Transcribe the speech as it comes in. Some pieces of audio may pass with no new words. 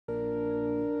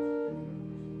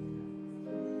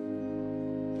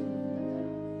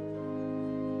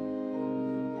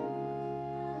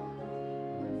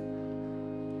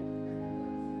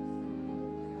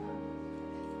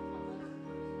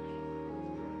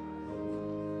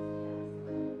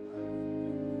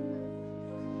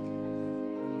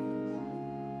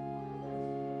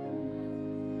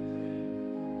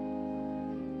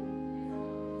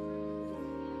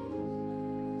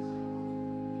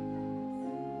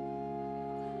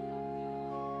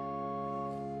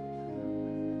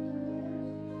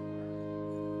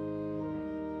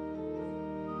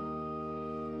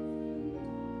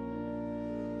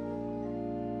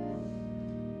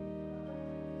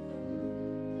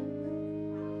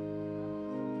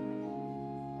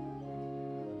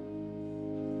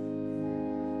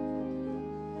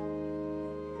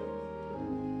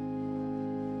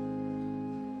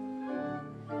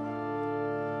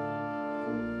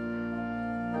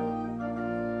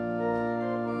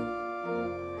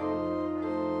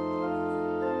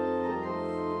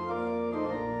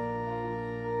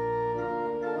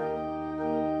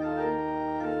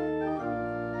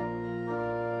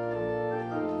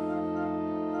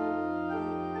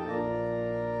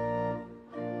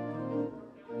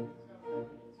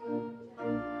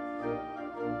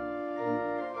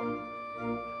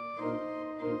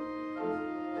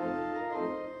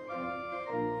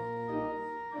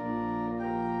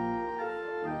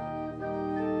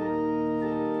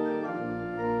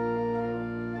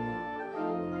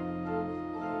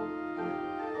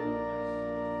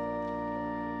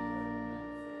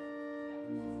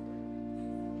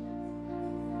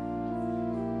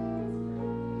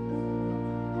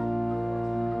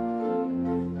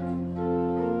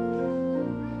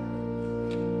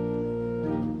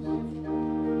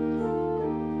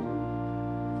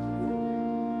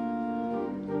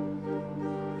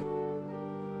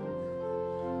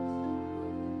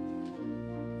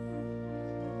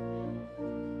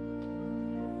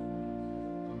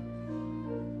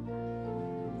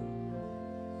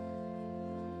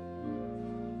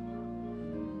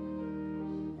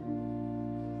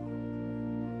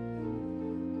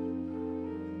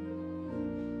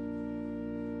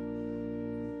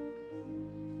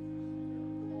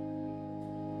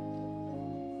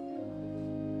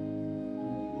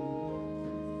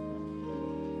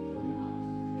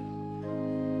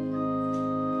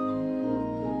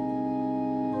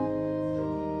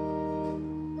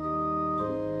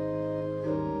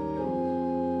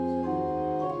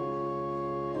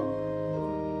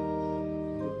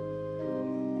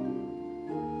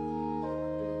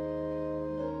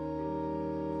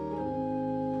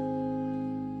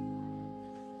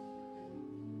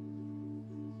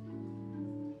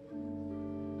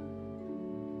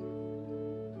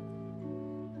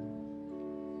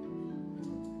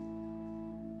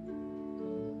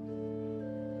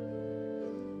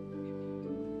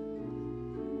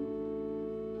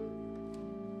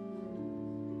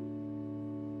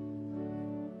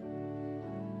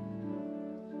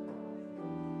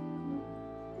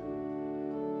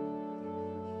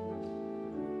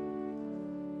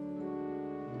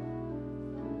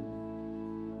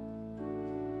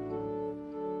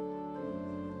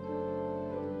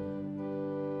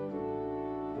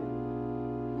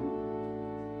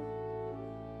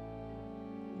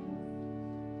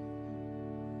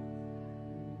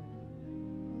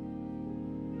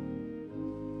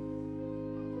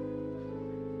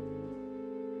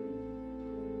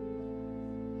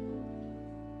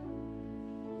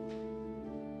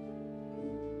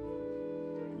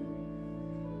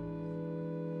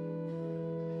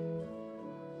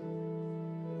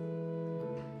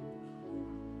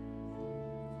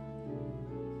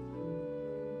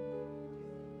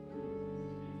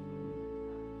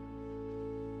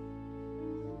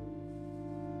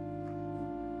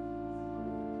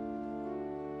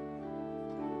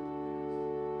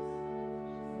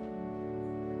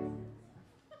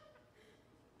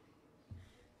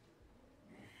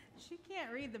She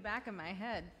can't read the back of my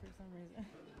head for some reason.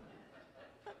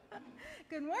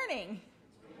 Good morning.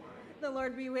 The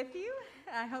Lord be with you.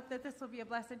 I hope that this will be a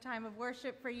blessed time of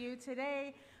worship for you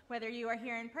today. Whether you are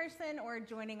here in person or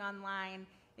joining online,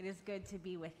 it is good to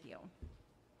be with you.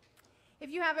 If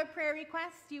you have a prayer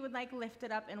request you would like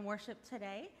lifted up in worship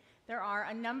today, there are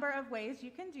a number of ways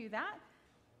you can do that.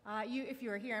 If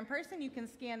you are here in person, you can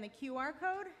scan the QR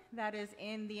code that is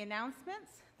in the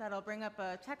announcements. That'll bring up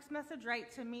a text message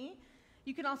right to me.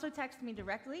 You can also text me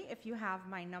directly if you have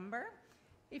my number.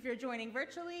 If you're joining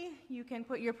virtually, you can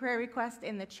put your prayer request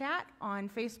in the chat on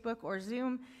Facebook or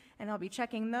Zoom, and I'll be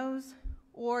checking those,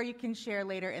 or you can share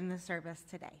later in the service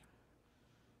today.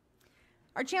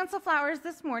 Our chancel flowers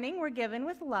this morning were given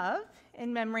with love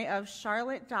in memory of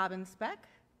Charlotte Dobbins-Beck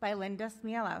by Linda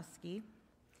Smielowski.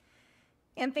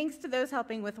 And thanks to those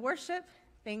helping with worship,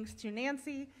 thanks to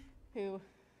Nancy, who,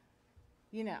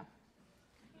 you know,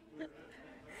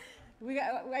 we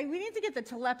need to get the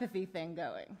telepathy thing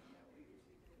going.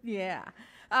 Yeah.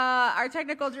 Our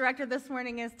technical director this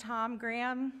morning is Tom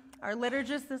Graham. Our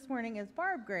liturgist this morning is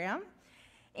Barb Graham.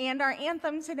 And our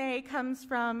anthem today comes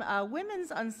from a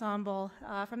women's ensemble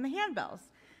from the Handbells.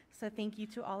 So thank you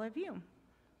to all of you.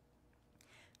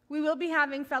 We will be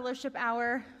having fellowship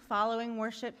hour following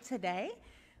worship today.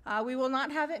 We will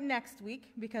not have it next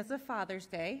week because of Father's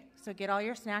Day, so get all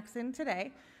your snacks in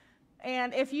today.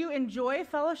 And if you enjoy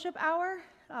fellowship hour,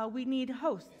 we need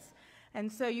hosts.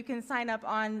 And so you can sign up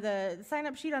on the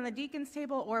sign-up sheet on the deacon's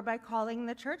table or by calling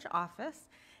the church office.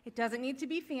 It doesn't need to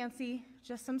be fancy,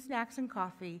 just some snacks and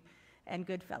coffee and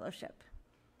good fellowship.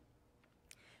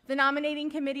 The nominating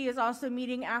committee is also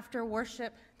meeting after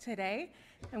worship today,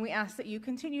 and we ask that you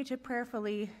continue to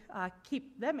prayerfully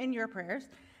keep them in your prayers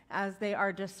as they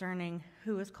are discerning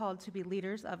who is called to be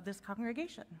leaders of this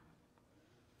congregation.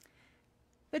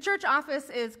 The church office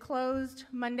is closed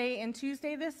Monday and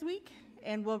Tuesday this week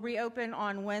and will reopen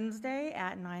on Wednesday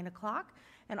at 9 o'clock,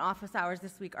 and office hours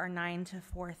this week are 9 to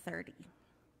 4:30.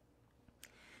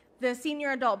 The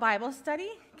Senior Adult Bible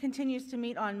Study continues to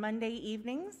meet on Monday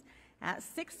evenings at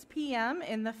 6 p.m.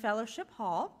 in the Fellowship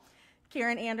Hall.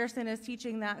 Karen Anderson is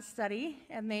teaching that study,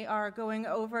 and they are going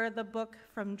over the book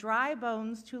From Dry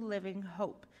Bones to Living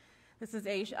Hope. This is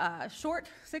a short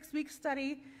 6-week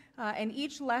study, and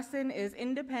each lesson is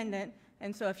independent,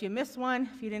 and so if you miss one,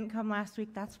 if you didn't come last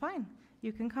week, that's fine.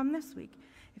 You can come this week.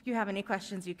 If you have any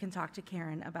questions, you can talk to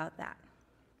Karen about that.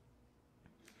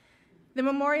 The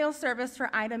memorial service for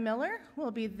Ida Miller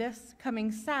will be this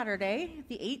coming Saturday,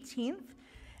 the 18th,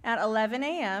 at 11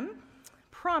 a.m.,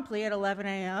 promptly at 11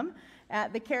 a.m.,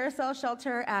 at the Carousel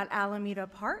Shelter at Alameda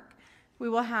Park. We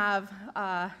will have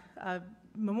a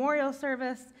memorial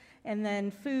service and then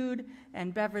food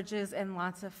and beverages and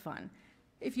lots of fun.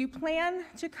 If you plan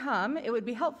to come, it would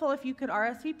be helpful if you could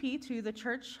RSVP to the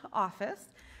church office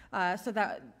so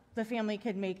that the family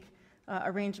could make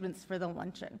arrangements for the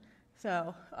luncheon.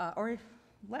 So, or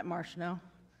let Marsh know.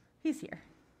 He's here.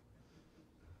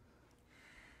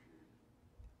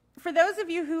 For those of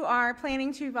you who are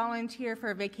planning to volunteer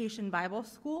for Vacation Bible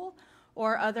School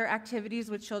or other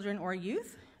activities with children or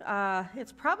youth,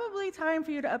 it's probably time for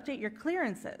you to update your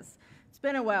clearances. It's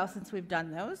been a while since we've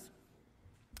done those.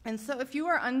 And so if you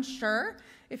are unsure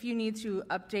if you need to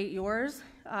update yours,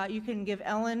 you can give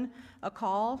Ellen a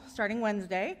call starting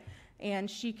Wednesday, and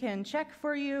she can check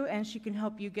for you and she can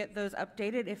help you get those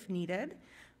updated if needed.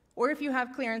 Or if you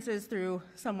have clearances through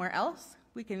somewhere else,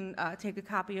 we can take a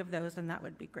copy of those, and that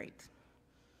would be great.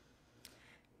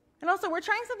 And also, we're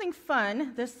trying something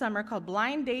fun this summer called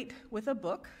Blind Date with a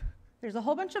Book. There's a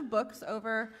whole bunch of books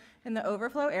over in the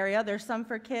overflow area. There's some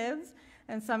for kids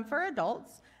and some for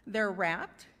adults. They're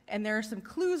wrapped, and there are some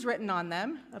clues written on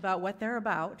them about what they're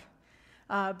about.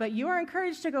 But you are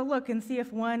encouraged to go look and see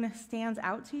if one stands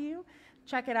out to you.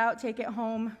 Check it out, take it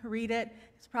home, read it.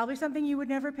 It's probably something you would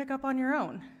never pick up on your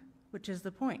own, which is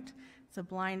the point. It's a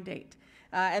blind date.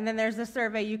 And then there's a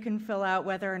survey you can fill out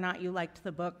whether or not you liked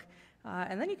the book.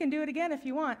 And then you can do it again if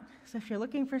you want. So if you're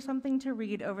looking for something to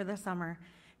read over the summer,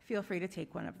 feel free to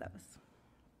take one of those.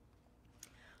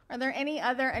 Are there any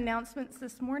other announcements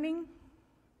this morning?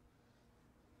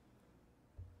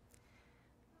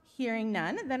 Hearing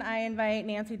none, then I invite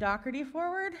Nancy Doherty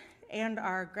forward and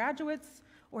our graduates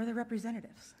or the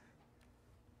representatives.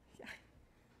 Yeah.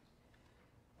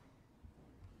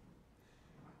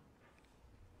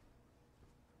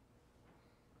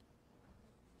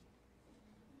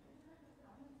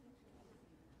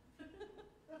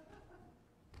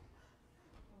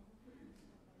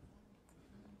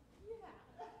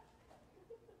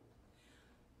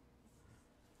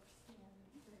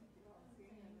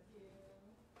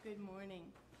 Good morning.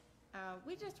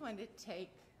 We just wanted to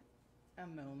take a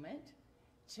moment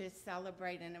to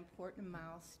celebrate an important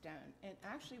milestone. And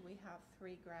actually, we have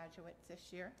 3 graduates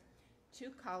this year,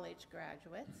 2 college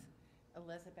graduates,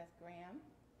 Elizabeth Graham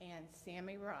and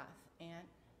Sammy Roth. And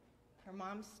her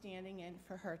mom's standing in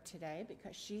for her today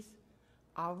because she's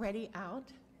already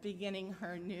out beginning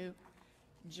her new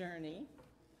journey.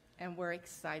 And we're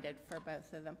excited for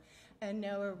both of them. And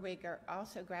Noah Rigger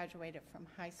also graduated from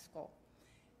high school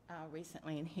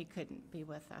recently, and he couldn't be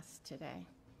with us today.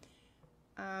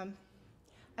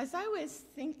 As I was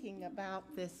thinking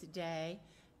about this day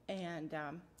and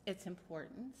its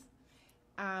importance,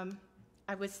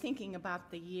 I was thinking about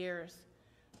the years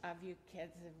of you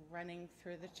kids running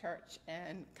through the church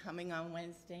and coming on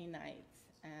Wednesday nights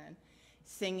and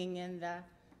singing in the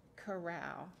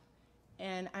chorale.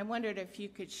 And I wondered if you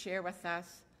could share with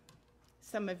us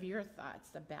some of your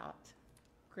thoughts about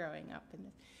growing up in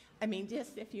this. I mean,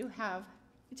 just if you have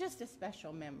just a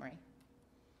special memory.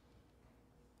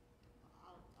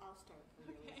 I'll start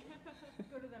for you. Okay.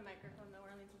 Go to the microphone, though.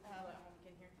 We're only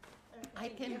can hear. I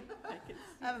can.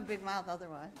 I have a big mouth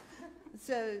otherwise.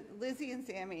 So Lizzie and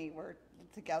Sammy were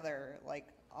together like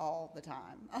all the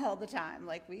time.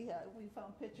 Like we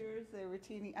found pictures. They were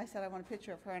teeny. I said I want a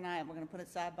picture of her and I, and we're going to put it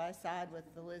side by side with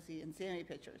the Lizzie and Sammy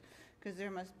pictures because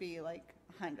there must be like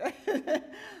 100.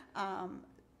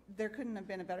 There couldn't have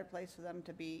been a better place for them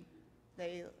to be.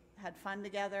 They had fun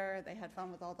together. They had fun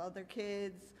with all the other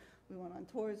kids. We went on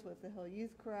tours with the Hill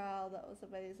Youth Chorale. That was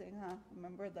amazing, huh?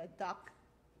 Remember the duck?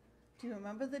 Do you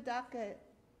remember the duck at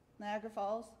Niagara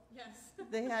Falls? Yes.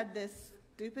 They had this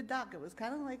stupid duck. It was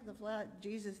kind of like the flat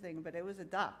Jesus thing, but it was a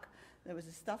duck. There was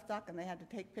a stuffed duck, and they had to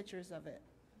take pictures of it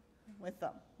with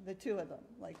them, the 2 of them.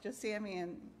 Like just Sammy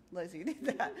and Lizzie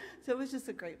did that. So it was just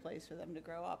a great place for them to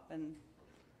grow up and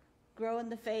grow in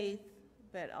the faith,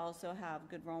 but also have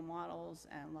good role models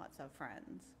and lots of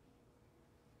friends.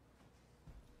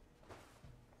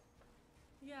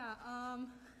 Yeah,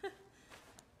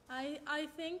 I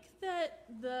think that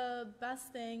the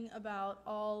best thing about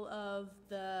all of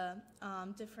the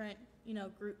different,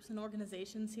 groups and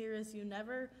organizations here is you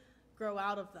never grow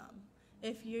out of them.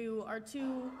 If you are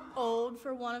too old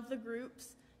for one of the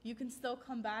groups, you can still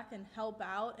come back and help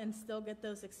out and still get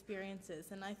those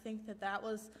experiences. And I think that that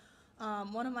was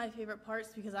one of my favorite parts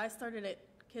because I started at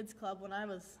Kids Club when I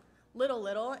was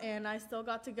little, and I still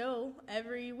got to go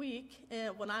every week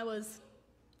when I was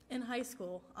in high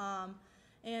school.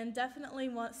 And definitely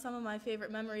some of my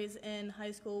favorite memories in high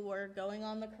school were going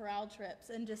on the chorale trips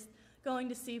and just going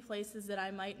to see places that I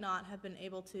might not have been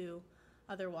able to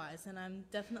otherwise. And I'm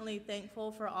definitely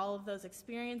thankful for all of those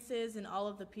experiences and all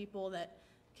of the people that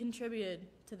contributed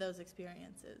to those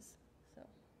experiences. So,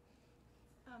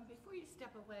 Before you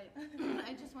step away,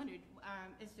 I just wondered,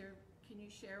 can you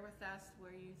share with us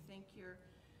where you think your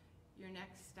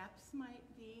next steps might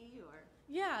be, or?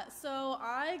 Yeah, so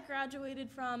I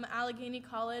graduated from Allegheny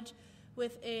College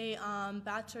with a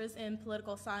bachelor's in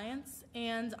political science,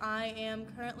 and I am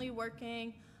currently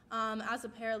working as a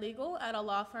paralegal at a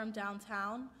law firm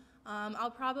downtown. I'll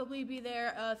probably be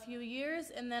there a few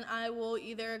years, and then I will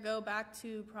either go back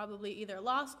to probably either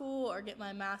law school or get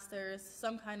my master's,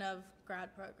 some kind of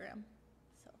grad program.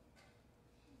 So,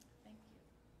 Thank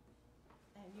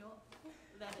you. And you'll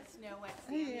let us know what.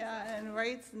 Yeah, and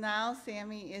right now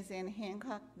Sammy is in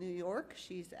Hancock, New York.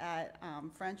 She's at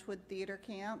Frenchwood Theater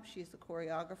Camp. She's the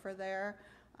choreographer there.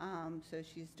 So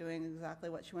she's doing exactly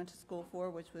what she went to school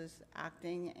for, which was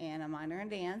acting and a minor in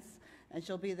dance. And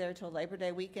she'll be there till Labor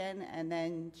Day weekend, and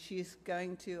then she's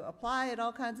going to apply at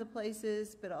all kinds of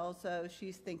places, but also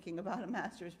she's thinking about a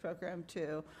master's program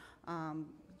too,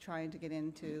 trying to get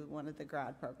into one of the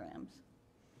grad programs.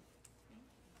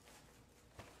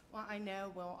 Well, I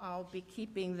know we'll all be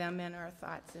keeping them in our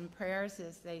thoughts and prayers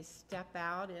as they step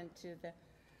out into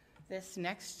this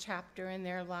next chapter in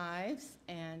their lives,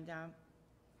 and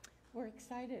we're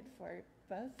excited for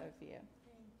both of you.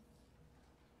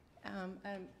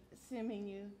 I'm assuming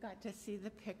you got to see the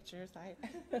pictures.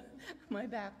 My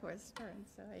back was turned,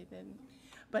 so I didn't.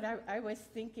 But I was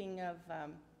thinking of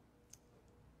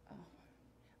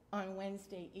on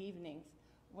Wednesday evenings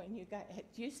when you got, it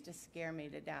used to scare me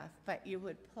to death, but you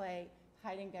would play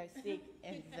hide and go seek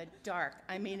in the dark.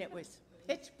 I mean, it was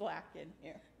pitch black in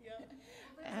here. Yeah.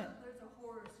 There's a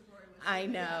horror story. I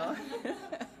know.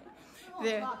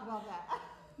 Talk about that.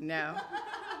 No,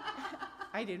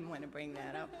 I didn't want to bring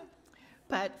that up.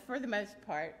 But for the most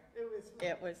part,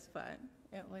 it was fun.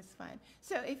 It was fun.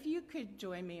 So if you could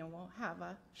join me and we'll have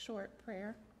a short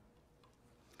prayer.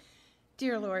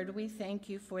 Dear Lord, we thank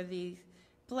you for the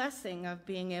blessing of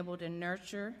being able to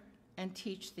nurture and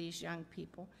teach these young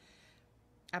people.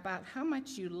 about how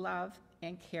much you love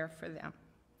and care for them.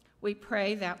 We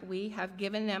pray that we have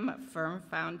given them a firm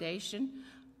foundation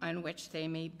on which they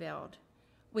may build.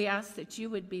 We ask that you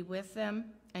would be with them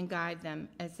and guide them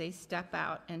as they step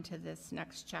out into this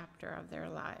next chapter of their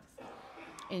lives.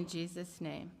 In Jesus'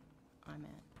 name, amen.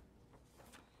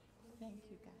 Thank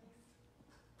you, guys.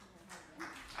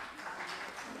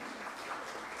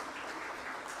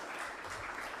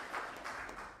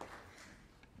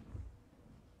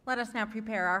 Let us now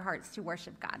prepare our hearts to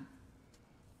worship God.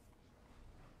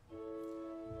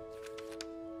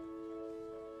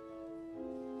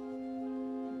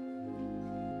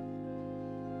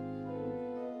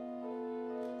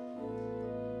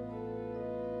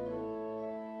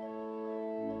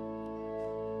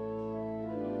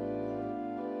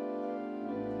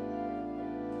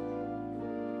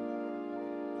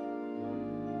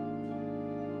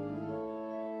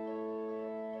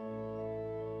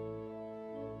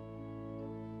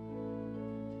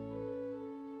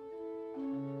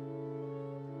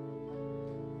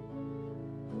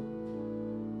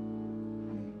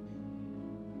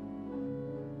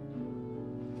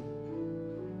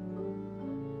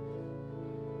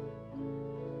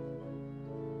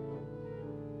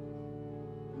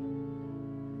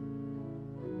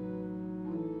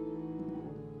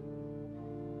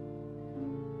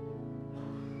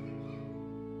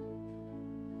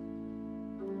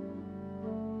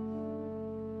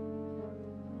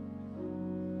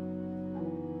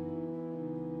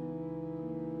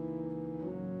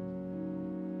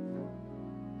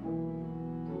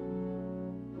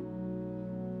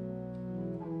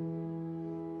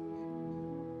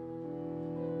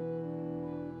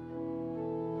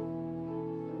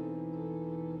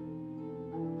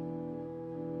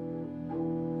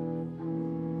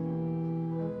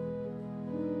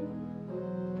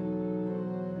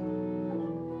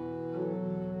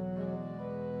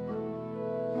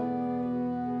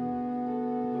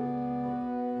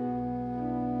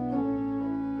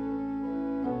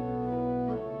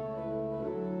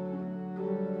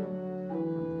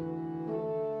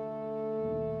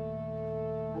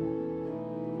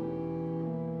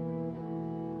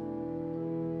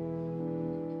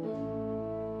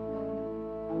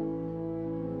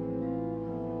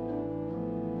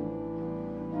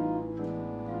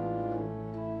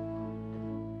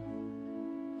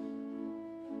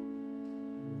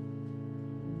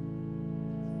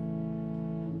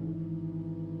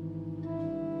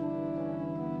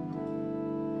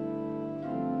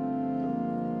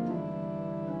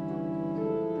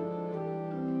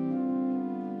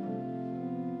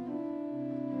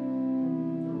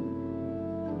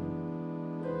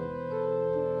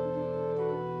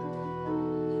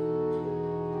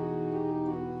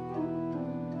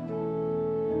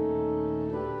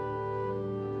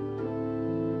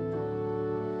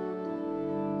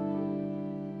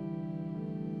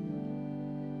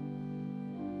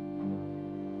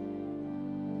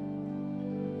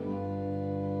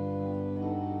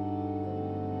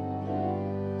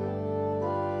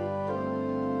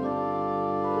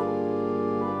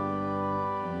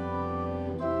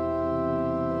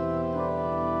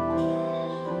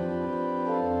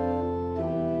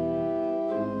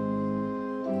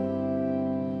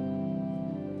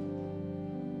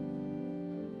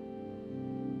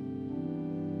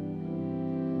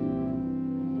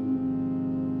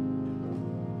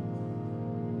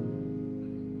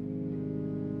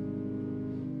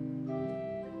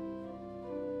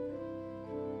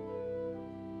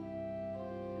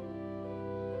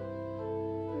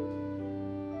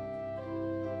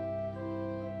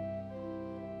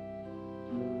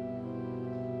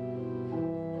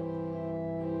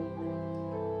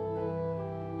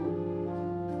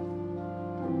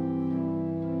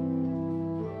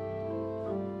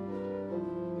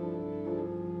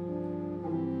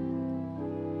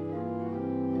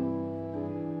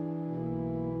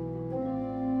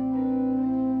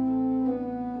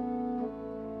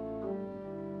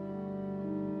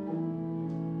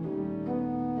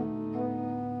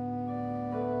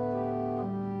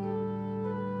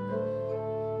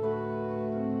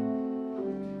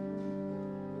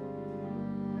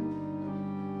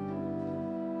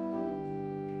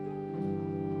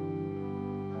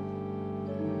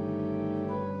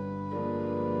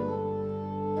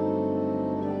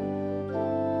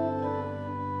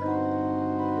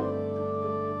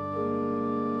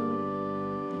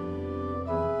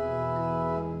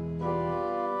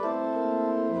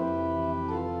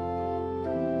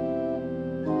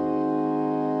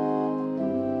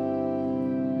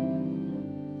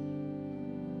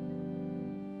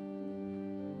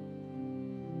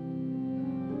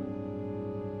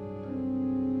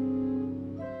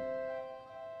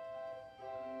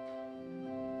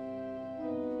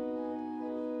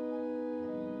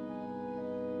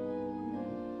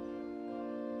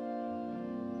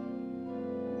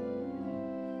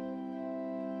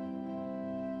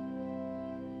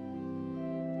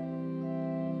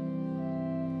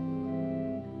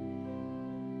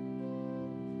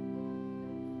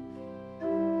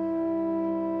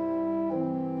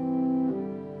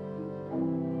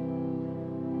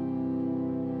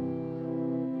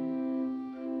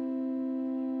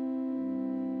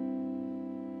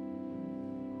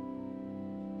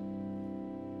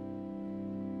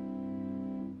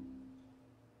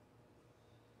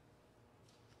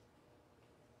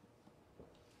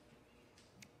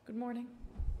 Good morning.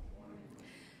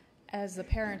 As the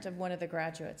parent of one of the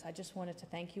graduates, I just wanted to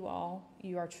thank you all.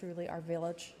 You are truly our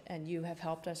village, and you have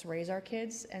helped us raise our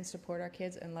kids and support our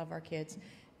kids and love our kids.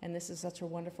 And this is such a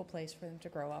wonderful place for them to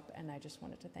grow up, and I just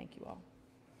wanted to thank you all.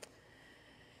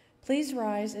 Please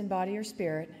rise in body or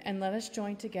spirit, and let us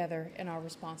join together in our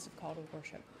responsive call to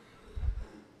worship.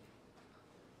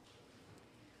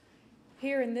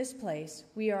 Here in this place,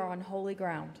 we are on holy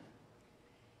ground.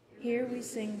 Here we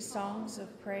sing songs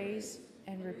of praise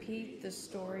and repeat the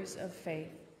stories of faith.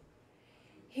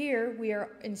 Here we are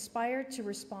inspired to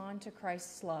respond to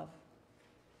Christ's love.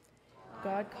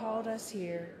 God called us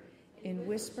here in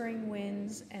whispering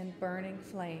winds and burning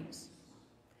flames.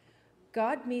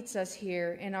 God meets us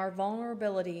here in our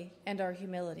vulnerability and our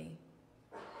humility.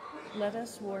 Let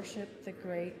us worship the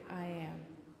great I am.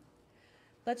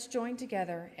 Let's join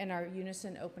together in our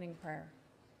unison opening prayer.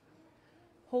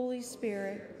 Holy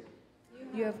Spirit,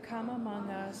 you have come among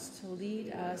us to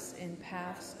lead us in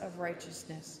paths of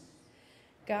righteousness.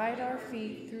 Guide our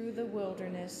feet through the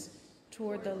wilderness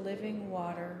toward the living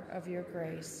water of your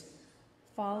grace,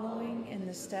 following in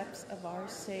the steps of our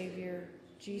Savior,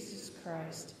 Jesus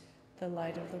Christ, the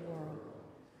light of the world.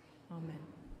 Amen.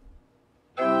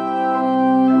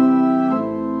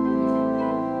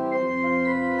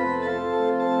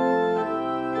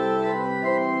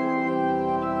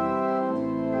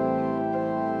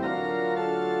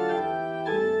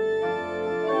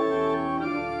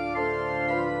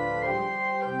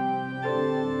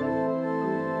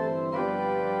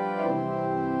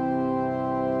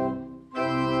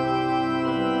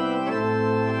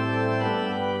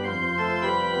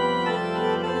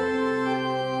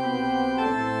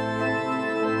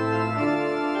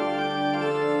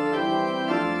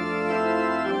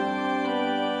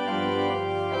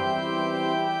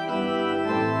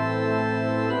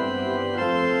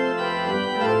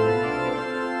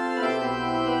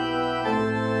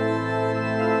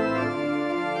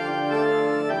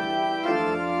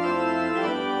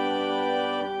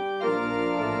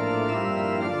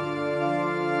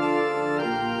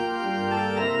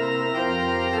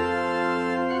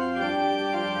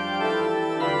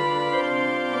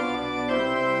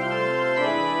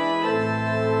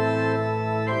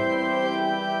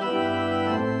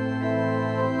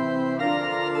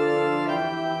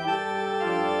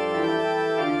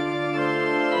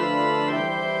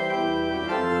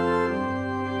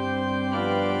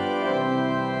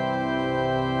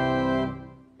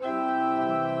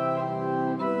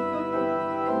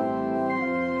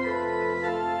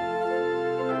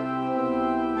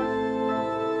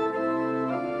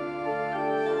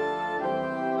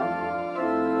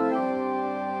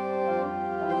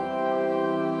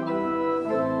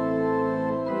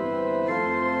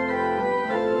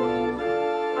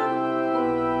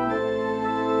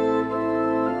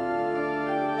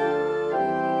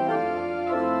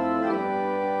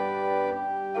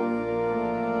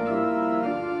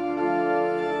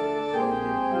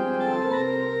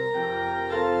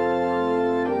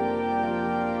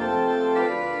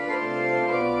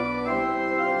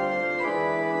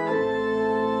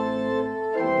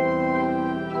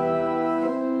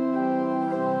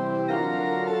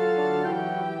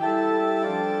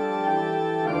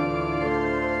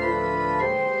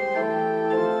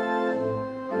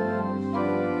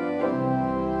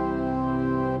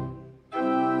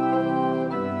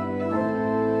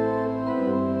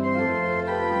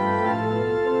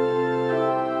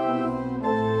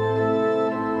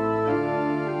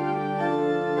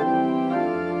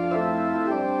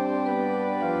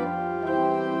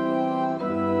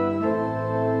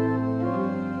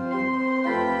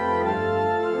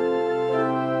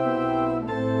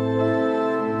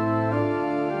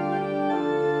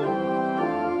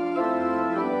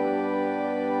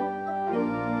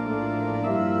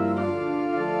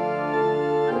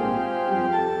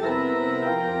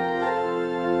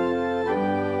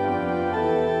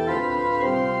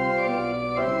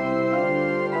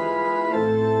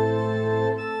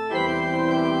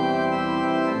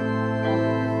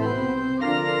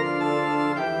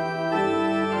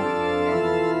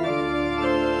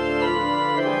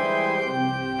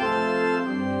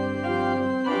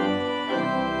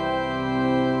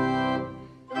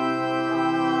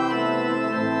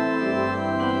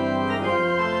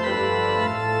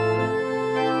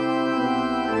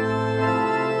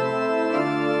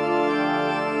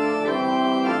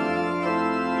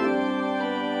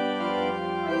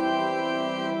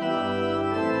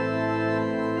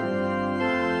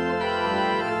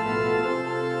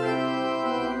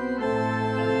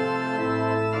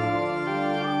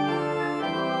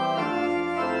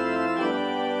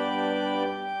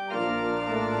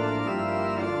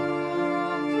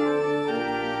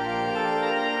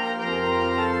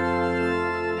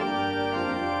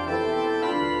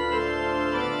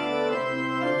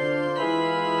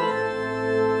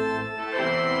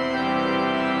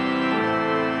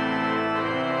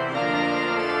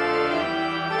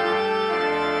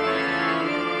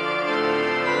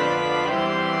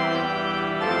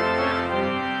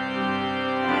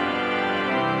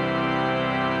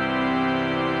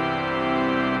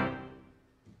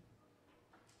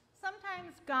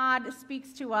 Sometimes God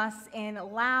speaks to us in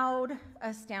loud,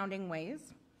 astounding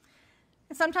ways.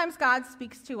 And sometimes God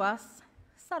speaks to us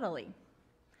subtly.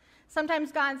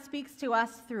 Sometimes God speaks to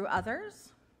us through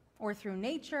others, or through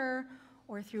nature,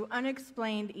 or through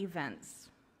unexplained events.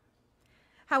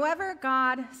 However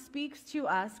God speaks to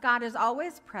us, God is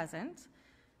always present,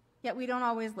 yet we don't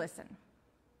always listen,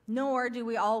 nor do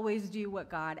we always do what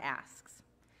God asks.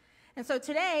 And so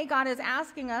today, God is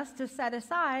asking us to set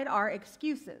aside our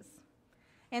excuses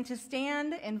and to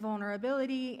stand in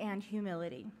vulnerability and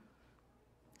humility.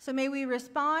 So may we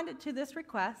respond to this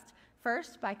request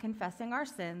first by confessing our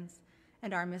sins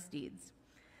and our misdeeds.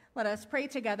 Let us pray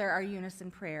together our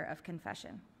unison prayer of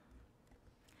confession.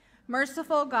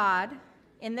 Merciful God,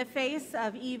 in the face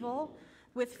of evil,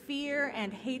 with fear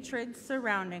and hatred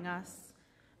surrounding us,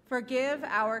 forgive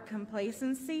our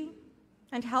complacency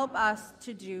and help us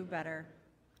to do better.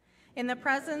 In the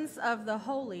presence of the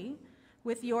holy,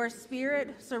 with your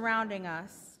Spirit surrounding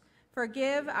us,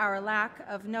 forgive our lack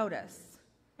of notice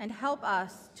and help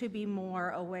us to be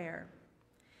more aware.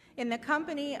 In the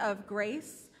company of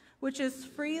grace, which is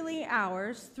freely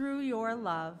ours through your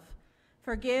love,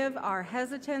 forgive our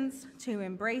hesitance to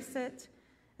embrace it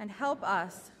and help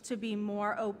us to be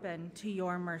more open to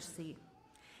your mercy.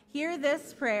 Hear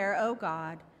this prayer, O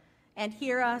God, and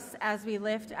hear us as we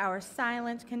lift our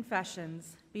silent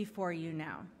confessions before you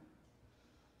now.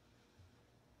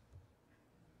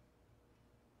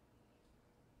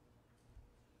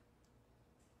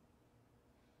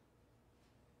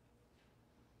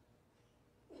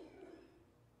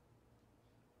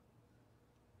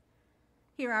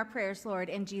 Hear our prayers, Lord,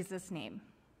 in Jesus' name.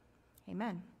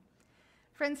 Amen.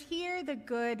 Friends, hear the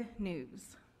good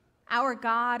news. Our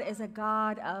God is a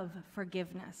God of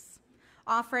forgiveness,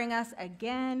 offering us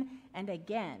again and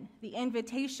again the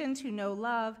invitation to know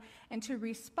love and to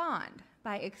respond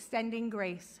by extending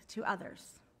grace to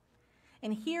others.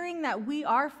 In hearing that we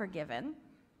are forgiven,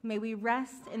 may we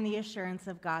rest in the assurance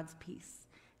of God's peace.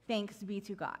 Thanks be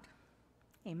to God.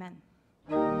 Amen.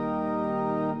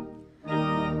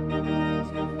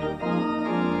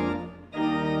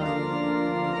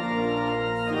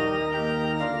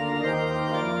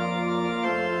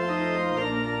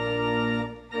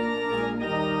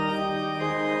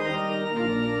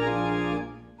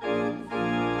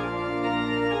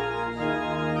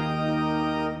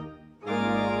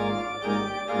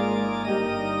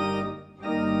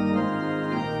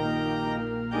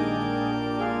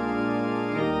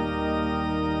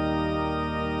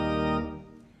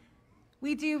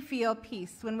 We do feel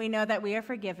peace when we know that we are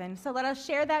forgiven. So let us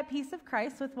share that peace of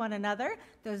Christ with one another.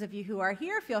 Those of you who are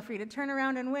here, feel free to turn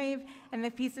around and wave, and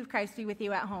the peace of Christ be with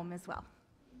you at home as well.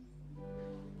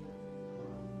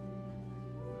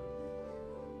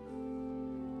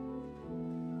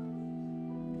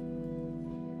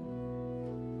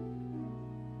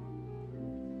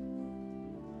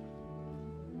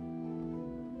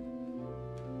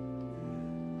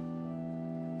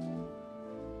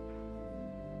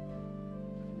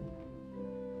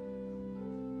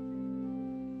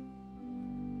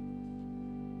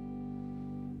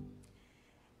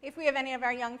 If we have any of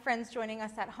our young friends joining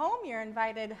us at home, you're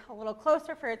invited a little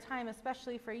closer for a time,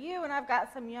 especially for you. And I've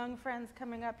got some young friends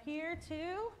coming up here,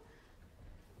 too.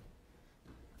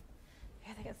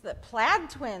 I think it's the Plaid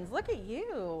twins. Look at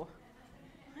you.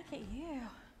 Look at you.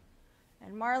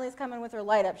 And Marley's coming with her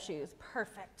light-up shoes.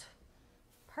 Perfect.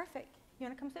 Perfect. You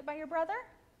want to come sit by your brother?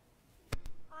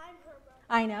 I'm her brother.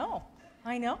 I know.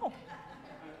 I know.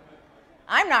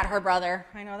 I'm not her brother.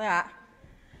 I know that.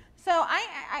 So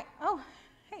oh,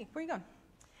 hey, where are you going?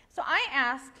 So I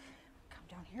asked, come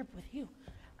down here with you.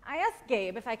 I asked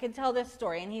Gabe if I could tell this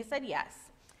story, and he said yes.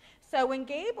 So when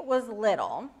Gabe was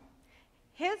little,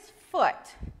 his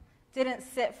foot didn't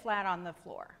sit flat on the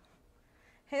floor.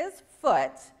 His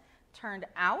foot turned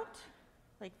out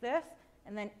like this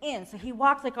and then in. So he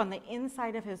walked like on the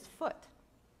inside of his foot.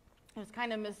 It was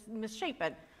kind of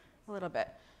misshapen a little bit.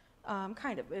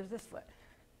 Kind of. It was this foot.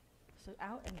 So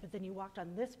out, but then you walked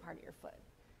on this part of your foot.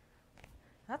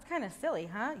 That's kind of silly,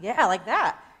 huh? Yeah, like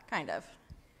that, kind of.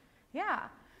 Yeah.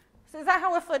 So is that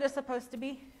how a foot is supposed to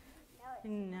be?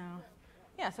 No.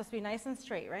 Yeah, it's supposed to be nice and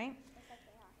straight, right?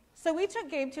 So we took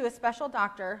Gabe to a special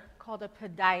doctor called a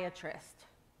podiatrist.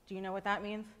 Do you know what that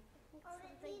means?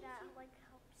 Something that like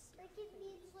helps. Like it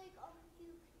means like you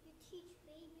teach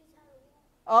babies how to walk.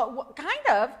 Oh, well,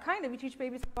 kind of. You teach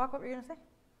babies how to walk. What were you going to say?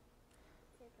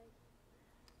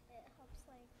 It helps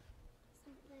like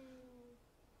something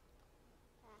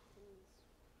happens.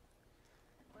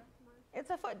 It's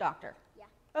a foot doctor. Yeah.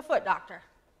 A foot doctor.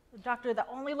 A doctor that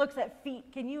only looks at feet.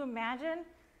 Can you imagine?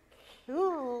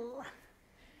 Ooh.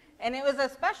 And it was a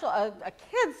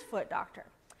kid's foot doctor.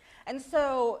 And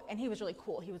he was really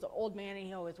cool. He was an old man, and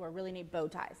he always wore really neat bow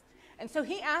ties. And so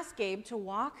he asked Gabe to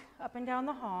walk up and down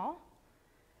the hall,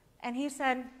 and he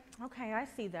said, okay, I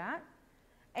see that.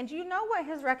 And do you know what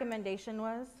his recommendation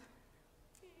was?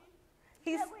 I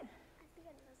think it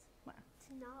was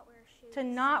to not wear shoes. To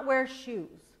not wear shoes.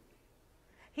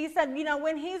 He said,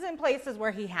 when he's in places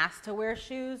where he has to wear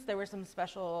shoes, there were some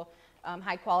special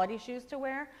high-quality shoes to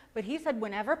wear, but he said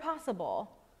whenever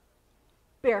possible,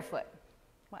 barefoot.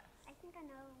 What? I think I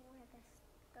know where this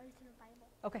goes in the Bible.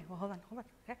 Okay, well, hold on.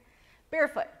 Okay.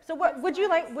 Barefoot. So what would you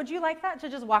like that, to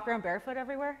just walk around barefoot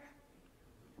everywhere?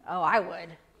 Oh, I would.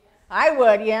 I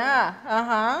would, yeah.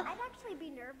 Uh-huh. I'd actually be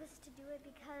nervous to do it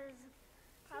because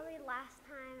probably last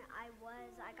time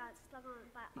I got stung on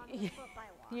the foot by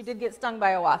a wasp. You did get stung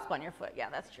by a wasp on your foot. Yeah,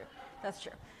 that's true.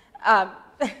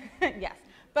 Yes.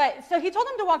 But so he told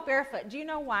him to walk barefoot. Do you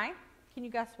know why? Can you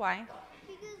guess why?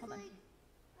 Because I don't know.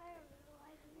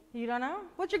 You don't know?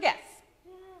 What's your guess?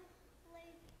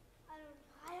 I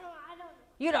don't know.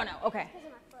 You don't know. Okay. Because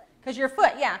of my foot. Because your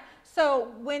foot, yeah.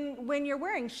 So when you're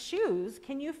wearing shoes,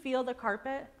 can you feel the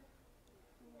carpet?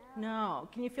 No.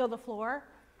 Can you feel the floor?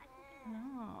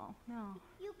 No.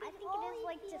 I think it is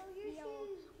like to feel.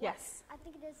 Yes. I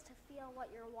think it is to feel what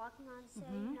you're walking on, so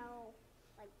you know,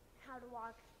 like how to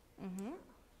walk,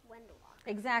 when to walk.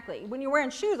 Exactly. When you're wearing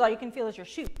shoes, all you can feel is your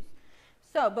shoes.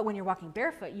 But when you're walking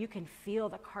barefoot, you can feel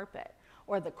the carpet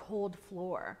or the cold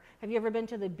floor. Have you ever been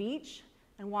to the beach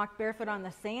and walked barefoot on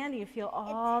the sand? You feel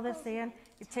all the sand.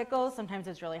 It tickles. Sometimes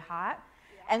it's really hot.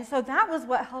 Yeah. And so that was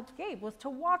what helped Gabe, was to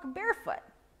walk barefoot,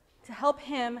 to help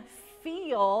him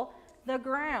feel the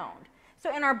ground.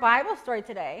 So in our Bible story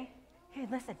today, hey,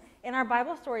 listen, in our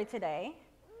Bible story today,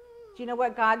 do you know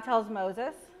what God tells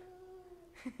Moses?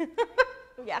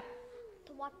 Yeah.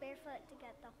 To walk barefoot to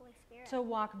get the Holy Spirit. To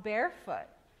walk barefoot.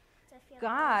 To feel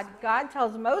God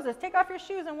tells Moses, take off your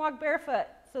shoes and walk barefoot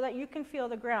so that you can feel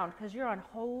the ground, because you're on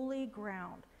holy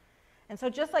ground. And so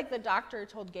just like the doctor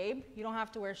told Gabe, you don't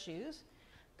have to wear shoes,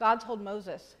 God told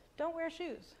Moses, don't wear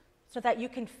shoes so that you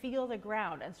can feel the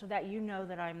ground and so that you know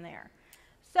that I'm there.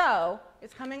 So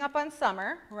it's coming up on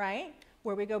summer, right,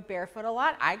 where we go barefoot a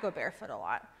lot. I go barefoot a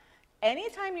lot.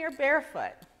 Anytime you're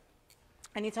barefoot,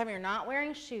 anytime you're not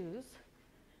wearing shoes,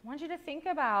 I want you to think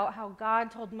about how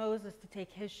God told Moses to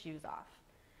take his shoes off.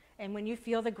 And when you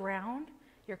feel the ground,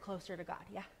 you're closer to God.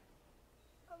 Yeah?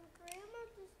 Grandma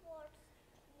just walks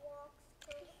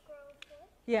barefoot.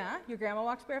 Yeah? Your grandma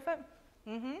walks barefoot?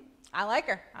 Mm-hmm. I like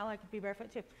her. I like to be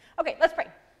barefoot too. Okay, let's pray.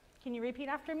 Can you repeat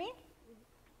after me?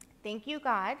 Thank you,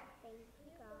 God,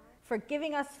 for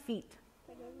giving us feet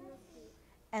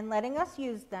and letting us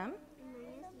use them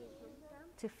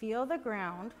to feel the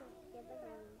ground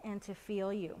and to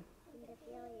feel you.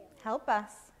 Help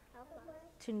us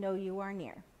to know you are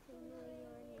near.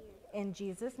 In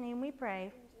Jesus' name we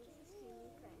pray.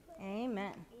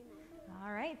 Amen.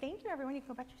 All right. Thank you, everyone. You can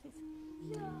go back to your seats.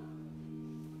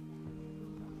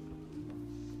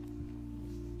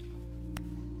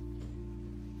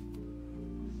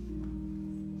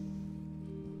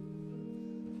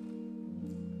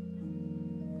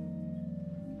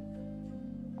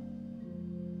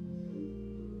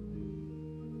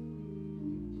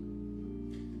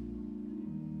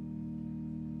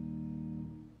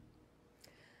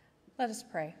 Let us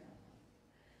pray.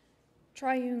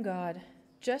 Triune God,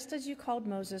 just as you called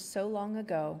Moses so long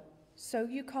ago, so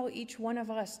you call each one of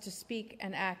us to speak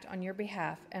and act on your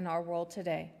behalf in our world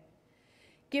today.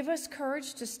 Give us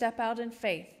courage to step out in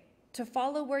faith, to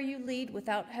follow where you lead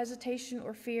without hesitation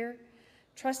or fear,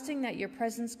 trusting that your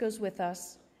presence goes with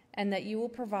us and that you will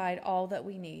provide all that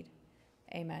we need.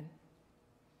 Amen.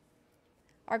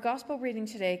 Our gospel reading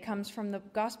today comes from the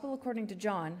Gospel according to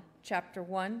John, chapter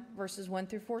 1, verses 1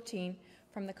 through 14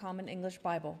 from the Common English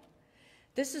Bible.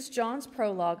 This is John's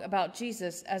prologue about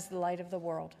Jesus as the light of the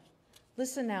world.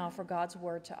 Listen now for God's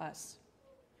word to us.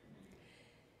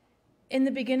 In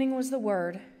the beginning was the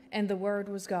Word, and the Word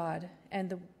was God,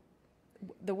 and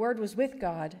the Word was with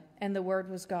God, and the Word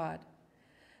was God.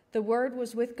 The Word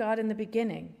was with God in the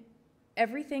beginning.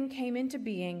 Everything came into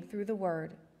being through the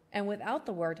Word, and without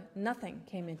the Word, nothing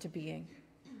came into being.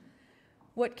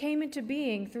 What came into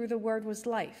being through the Word was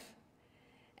life,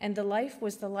 and the life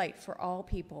was the light for all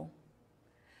people.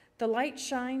 The light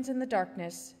shines in the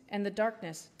darkness, and the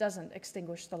darkness doesn't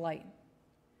extinguish the light.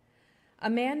 A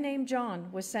man named John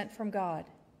was sent from God.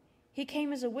 He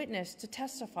came as a witness to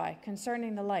testify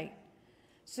concerning the light,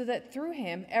 so that through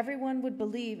him everyone would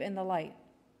believe in the light.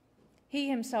 He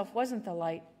himself wasn't the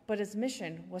light, but his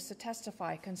mission was to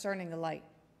testify concerning the light.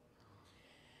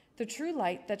 The true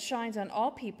light that shines on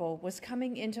all people was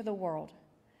coming into the world.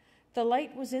 The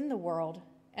light was in the world,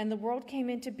 and the world came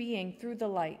into being through the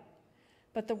light,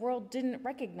 but the world didn't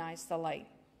recognize the light.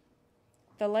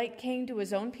 The light came to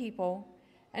his own people,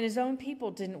 and his own people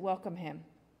didn't welcome him.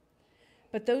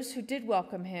 But those who did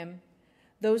welcome him,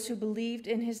 those who believed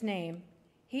in his name,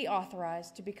 he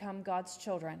authorized to become God's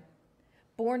children,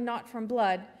 born not from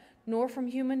blood, nor from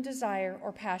human desire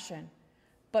or passion,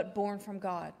 but born from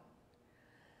God.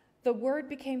 The Word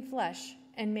became flesh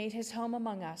and made his home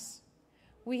among us.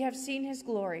 We have seen his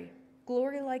glory,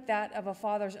 glory like that of a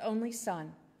Father's only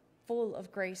Son, full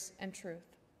of grace and truth.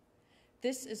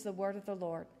 This is the word of the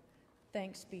Lord.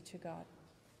 Thanks be to God.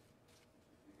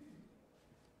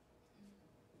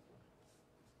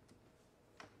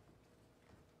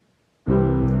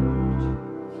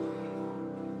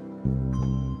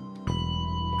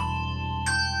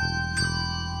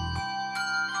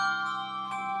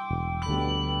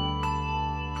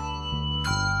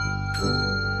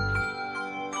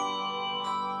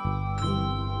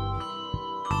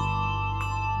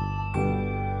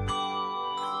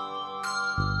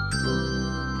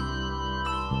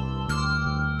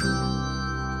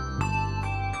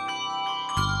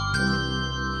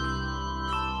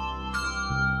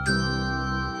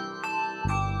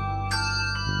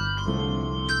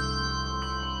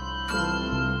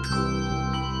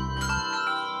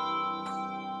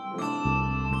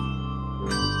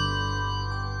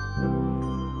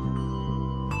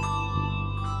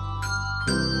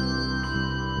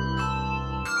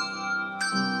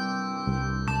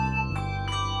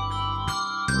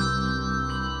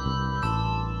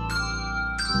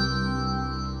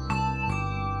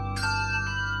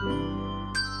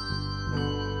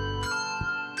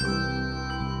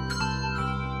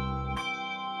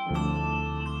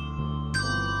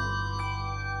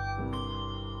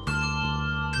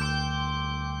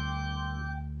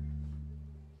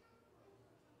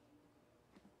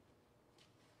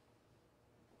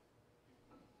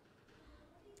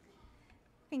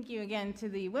 Thank you again to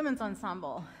the Women's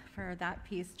Ensemble for that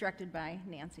piece directed by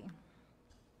Nancy.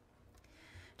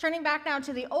 Turning back now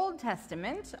to the Old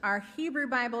Testament, our Hebrew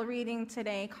Bible reading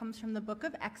today comes from the book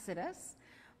of Exodus.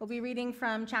 We'll be reading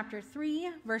from chapter 3,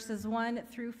 verses 1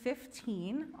 through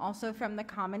 15, also from the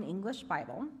Common English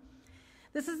Bible.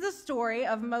 This is the story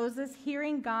of Moses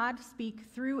hearing God speak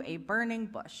through a burning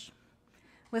bush.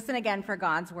 Listen again for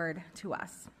God's word to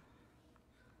us.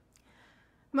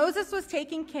 Moses was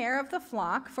taking care of the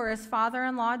flock for his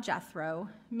father-in-law Jethro,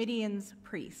 Midian's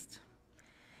priest.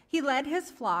 He led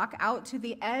his flock out to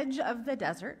the edge of the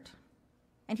desert,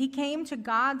 and he came to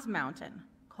God's mountain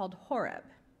called Horeb.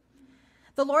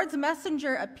 The Lord's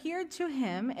messenger appeared to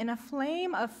him in a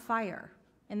flame of fire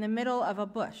in the middle of a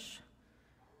bush.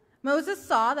 Moses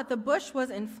saw that the bush was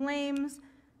in flames,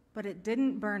 but it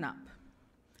didn't burn up.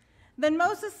 Then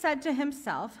Moses said to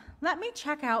himself, "Let me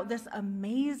check out this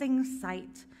amazing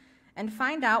sight and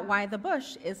find out why the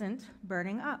bush isn't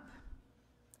burning up."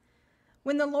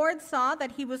 When the Lord saw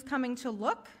that he was coming to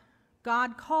look,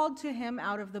 God called to him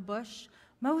out of the bush,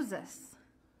 "Moses,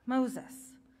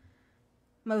 Moses."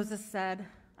 Moses said,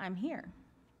 "I'm here."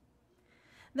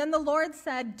 Then the Lord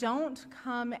said, "Don't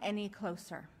come any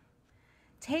closer.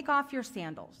 Take off your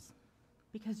sandals,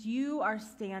 because you are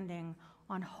standing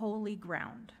on holy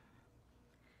ground."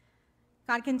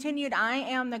 God continued, "I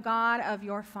am the God of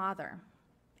your father,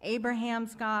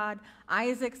 Abraham's God,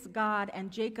 Isaac's God,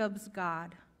 and Jacob's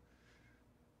God."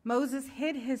 Moses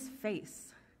hid his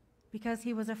face because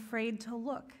he was afraid to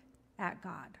look at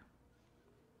God.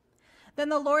 Then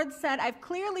the Lord said, "I've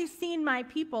clearly seen my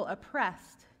people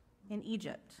oppressed in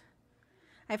Egypt.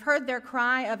 I've heard their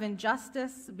cry of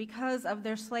injustice because of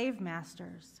their slave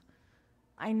masters.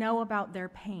 I know about their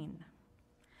pain.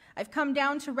 I've come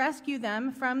down to rescue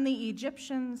them from the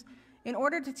Egyptians in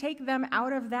order to take them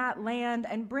out of that land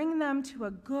and bring them to a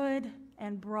good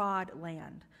and broad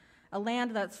land, a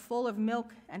land that's full of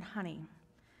milk and honey,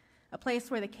 a place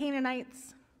where the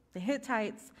Canaanites, the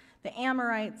Hittites, the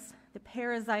Amorites, the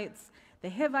Perizzites, the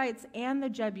Hivites, and the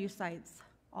Jebusites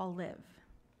all live.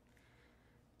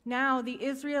 Now the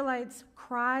Israelites'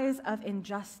 cries of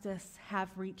injustice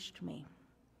have reached me.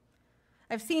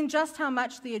 I've seen just how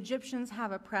much the Egyptians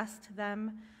have oppressed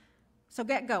them, so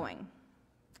get going.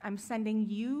 I'm sending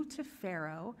you to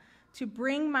Pharaoh to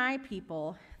bring my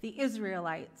people, the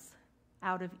Israelites,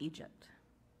 out of Egypt."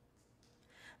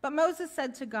 But Moses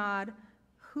said to God,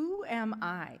 "Who am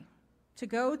I to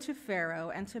go to Pharaoh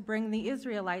and to bring the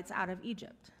Israelites out of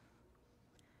Egypt?"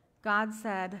 God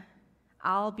said,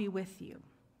 "I'll be with you,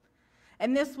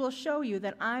 and this will show you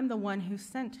that I'm the one who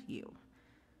sent you.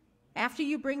 After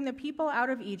you bring the people out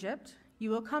of Egypt, you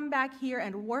will come back here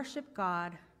and worship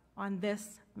God on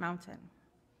this mountain."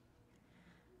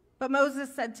 But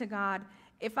Moses said to God,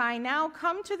 "If I now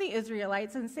come to the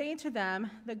Israelites and say to them,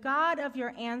 'The God of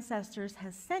your ancestors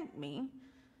has sent me,'"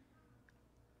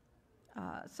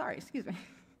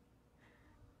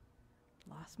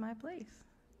 lost my place.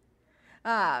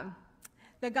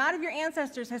 "The God of your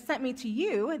ancestors has sent me to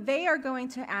you," they are going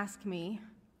to ask me,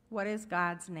 'What is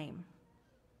God's name?'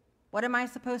 What am I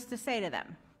supposed to say to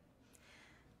them?"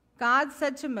 God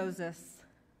said to Moses,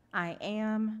 "I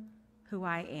am who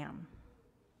I am.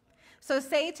 So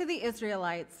say to the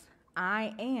Israelites,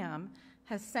 'I am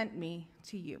has sent me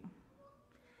to you.'"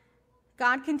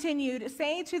 God continued,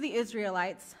 "Say to the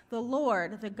Israelites, 'The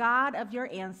Lord, the God of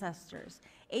your ancestors,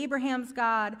 Abraham's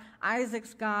God,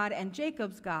 Isaac's God, and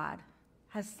Jacob's God,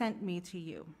 has sent me to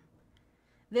you.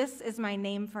 This is my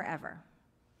name forever.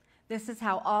 This is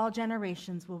how all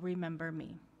generations will remember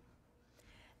me."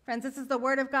 Friends, this is the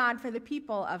word of God for the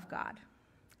people of God.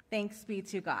 Thanks be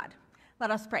to God.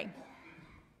 Let us pray.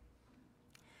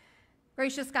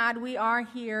 Gracious God, we are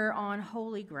here on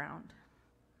holy ground,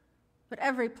 but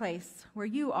every place where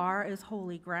you are is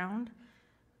holy ground,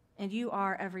 and you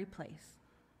are every place.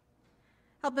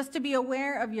 Help us to be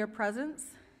aware of your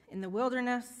presence in the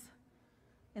wilderness,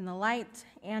 in the light,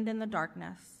 and in the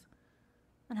darkness,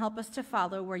 and help us to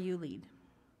follow where you lead.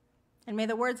 And may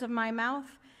the words of my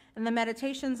mouth and the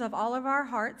meditations of all of our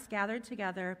hearts gathered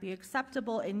together be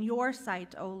acceptable in your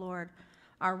sight, O Lord,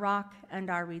 our rock and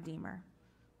our Redeemer.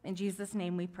 In Jesus'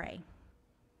 name we pray.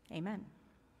 Amen.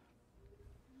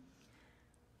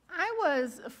 I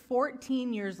was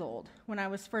 14 years old when I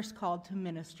was first called to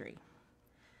ministry,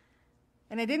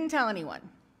 and I didn't tell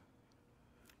anyone.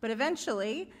 But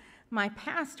eventually, my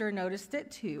pastor noticed it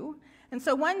too, and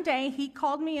so one day he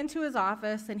called me into his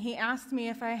office and he asked me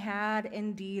if I had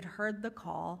indeed heard the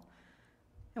call.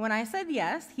 And when I said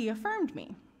yes, he affirmed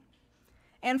me.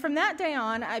 And from that day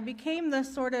on, I became the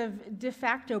sort of de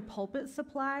facto pulpit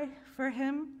supply for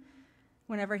him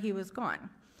whenever he was gone,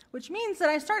 which means that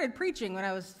I started preaching when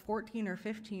I was 14 or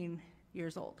 15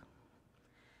 years old.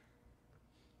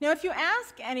 Now, if you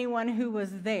ask anyone who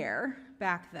was there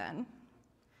back then,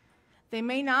 they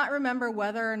may not remember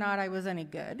whether or not I was any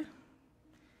good.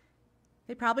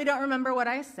 They probably don't remember what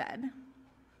I said,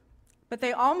 but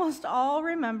they almost all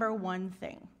remember one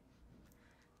thing.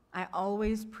 I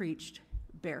always preached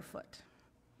barefoot.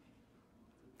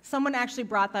 Someone actually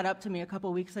brought that up to me a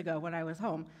couple weeks ago when I was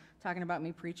home, talking about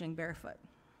me preaching barefoot.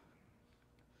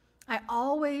 I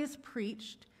always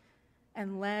preached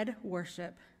and led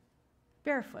worship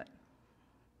barefoot.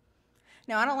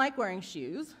 Now, I don't like wearing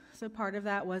shoes, so part of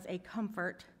that was a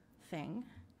comfort thing.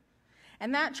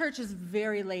 And that church is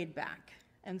very laid back,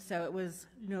 and so it was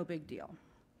no big deal.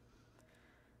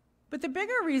 But the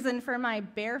bigger reason for my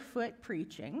barefoot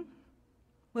preaching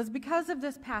was because of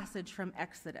this passage from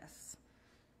Exodus,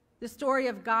 the story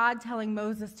of God telling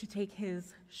Moses to take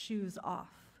his shoes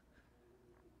off.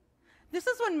 This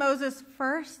is when Moses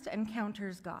first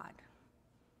encounters God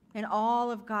in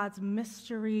all of God's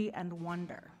mystery and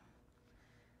wonder.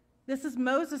 This is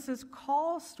Moses'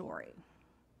 call story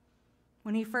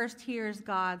when he first hears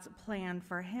God's plan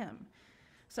for him.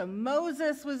 So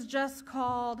Moses was just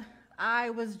called, I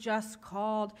was just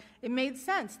called. It made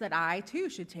sense that I too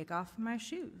should take off my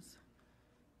shoes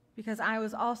because I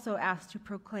was also asked to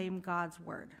proclaim God's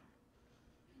word.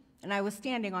 And I was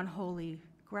standing on holy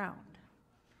ground.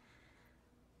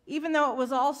 Even though it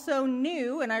was all so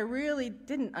new and I really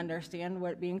didn't understand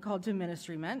what being called to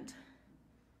ministry meant,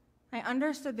 I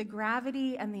understood the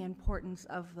gravity and the importance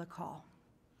of the call.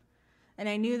 And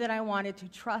I knew that I wanted to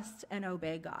trust and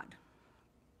obey God,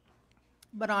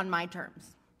 but on my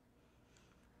terms.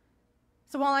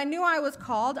 So while I knew I was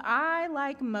called, I,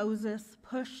 like Moses,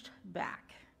 pushed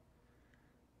back.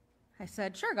 I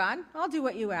said, "Sure, God, I'll do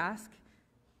what you ask,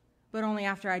 but only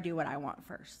after I do what I want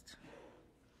first."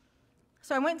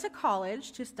 So I went to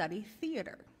college to study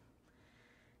theater.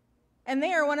 And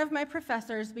there, one of my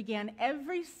professors began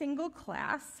every single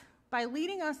class by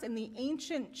leading us in the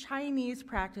ancient Chinese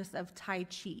practice of Tai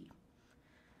Chi.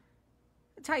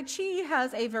 Tai Chi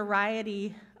has a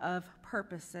variety of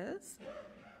purposes,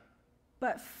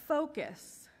 but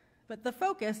the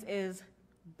focus is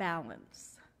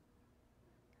balance.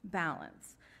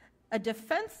 Balance. A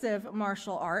defensive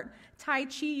martial art, Tai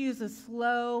Chi uses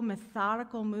slow,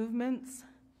 methodical movements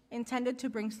intended to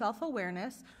bring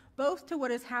self-awareness both to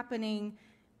what is happening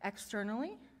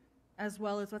externally as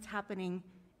well as what's happening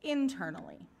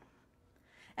internally.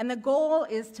 And the goal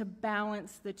is to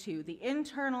balance the two, the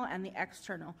internal and the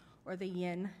external, or the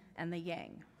yin and the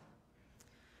yang.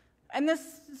 And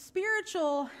this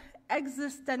spiritual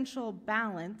existential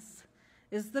balance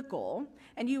is the goal,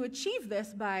 and you achieve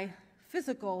this by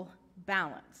physical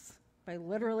balance, by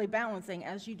literally balancing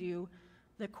as you do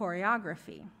the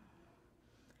choreography.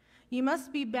 You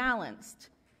must be balanced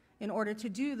in order to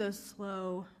do those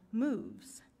slow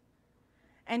moves.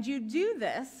 And you do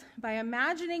this by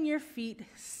imagining your feet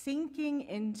sinking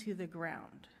into the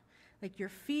ground, like your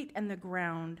feet and the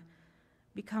ground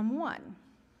become one.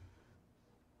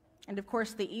 And of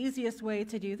course, the easiest way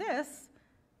to do this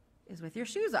is with your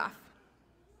shoes off.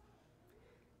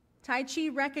 Tai Chi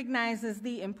recognizes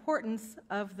the importance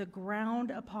of the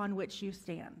ground upon which you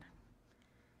stand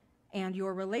and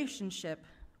your relationship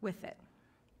with it.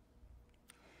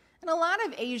 And a lot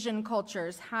of Asian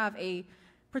cultures have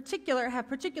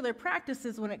particular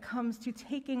practices when it comes to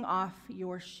taking off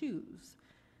your shoes,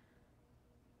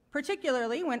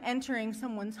 particularly when entering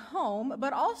someone's home,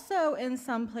 but also in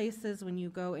some places when you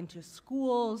go into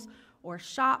schools or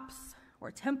shops or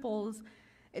temples.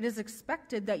 It is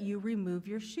expected that you remove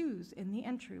your shoes in the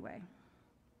entryway.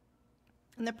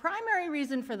 And the primary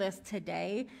reason for this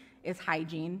today is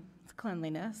hygiene, it's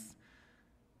cleanliness.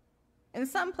 In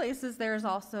some places, there is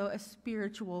also a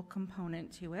spiritual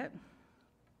component to it.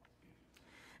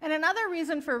 And another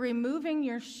reason for removing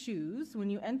your shoes when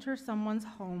you enter someone's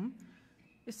home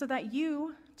is so that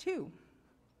you, too,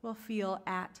 will feel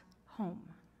at home.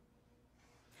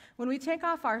 When we take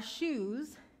off our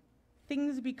shoes,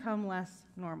 things become less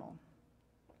normal.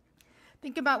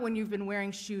 Think about when you've been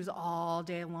wearing shoes all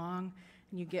day long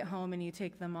and you get home and you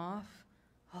take them off.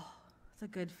 Oh, it's a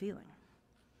good feeling.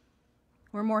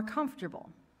 We're more comfortable.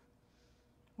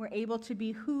 We're able to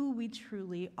be who we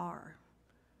truly are.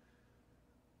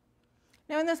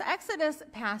 Now, in this Exodus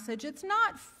passage, it's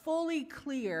not fully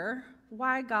clear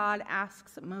why God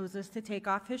asks Moses to take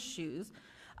off his shoes,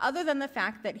 other than the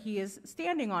fact that he is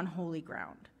standing on holy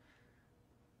ground.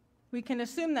 We can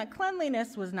assume that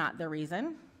cleanliness was not the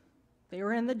reason. They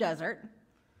were in the desert.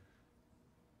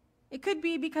 It could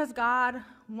be because God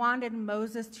wanted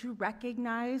Moses to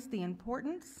recognize the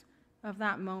importance of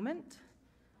that moment,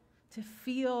 to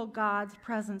feel God's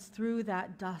presence through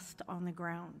that dust on the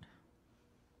ground.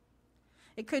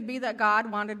 It could be that God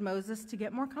wanted Moses to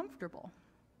get more comfortable,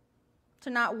 to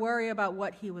not worry about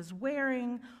what he was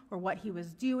wearing or what he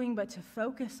was doing, but to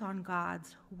focus on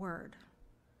God's word.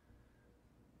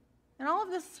 And all of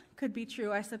this could be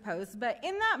true, I suppose, but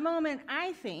in that moment,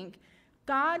 I think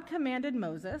God commanded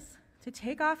Moses to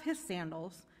take off his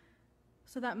sandals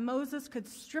so that Moses could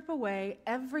strip away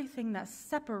everything that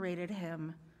separated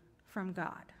him from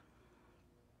God.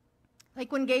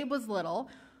 Like when Gabe was little,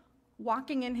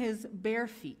 walking in his bare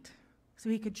feet so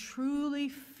he could truly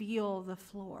feel the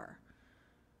floor.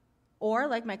 Or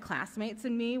like my classmates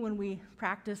and me when we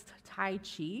practiced Tai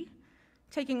Chi,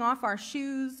 taking off our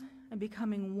shoes and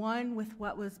becoming one with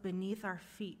what was beneath our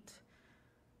feet.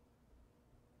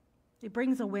 It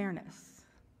brings awareness.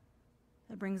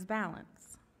 It brings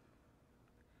balance.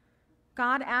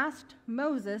 God asked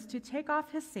Moses to take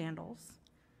off his sandals,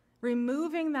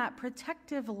 removing that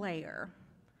protective layer,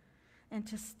 and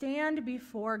to stand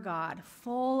before God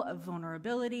full of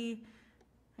vulnerability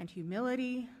and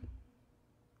humility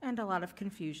and a lot of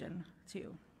confusion,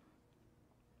 too.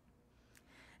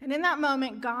 And in that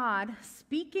moment, God,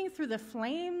 speaking through the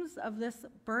flames of this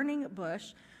burning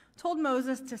bush, told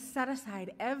Moses to set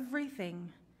aside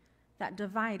everything that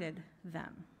divided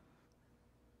them.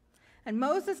 And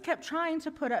Moses kept trying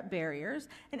to put up barriers,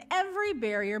 and every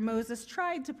barrier Moses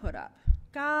tried to put up.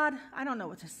 God, I don't know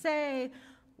what to say.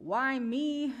 Why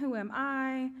me? Who am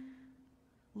I?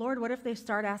 Lord, what if they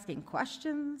start asking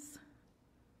questions?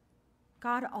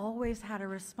 God always had a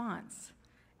response,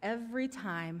 every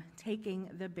time taking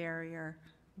the barrier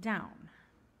down.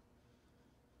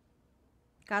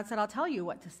 God said, I'll tell you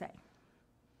what to say.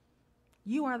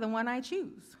 You are the one I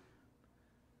choose.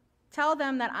 Tell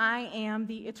them that I am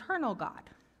the eternal God.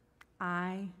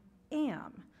 I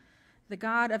am the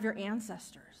God of your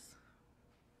ancestors.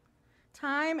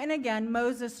 Time and again,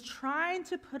 Moses tried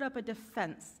to put up a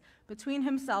defense between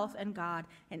himself and God,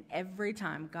 and every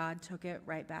time God took it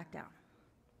right back down.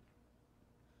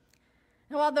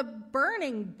 Now, while the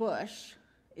burning bush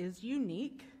is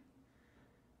unique,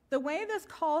 the way this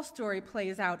call story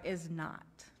plays out is not.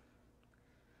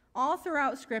 All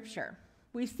throughout Scripture,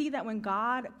 we see that when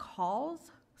God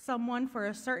calls someone for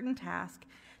a certain task,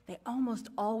 they almost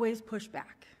always push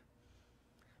back,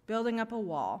 building up a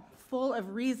wall full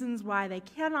of reasons why they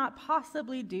cannot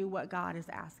possibly do what God is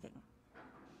asking.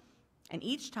 And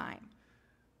each time,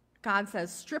 God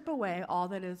says, strip away all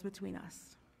that is between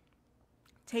us.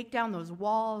 Take down those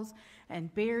walls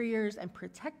and barriers and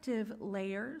protective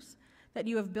layers that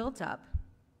you have built up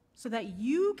so that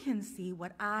you can see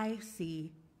what I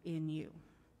see in you.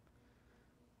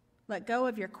 Let go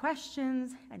of your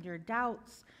questions and your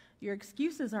doubts. Your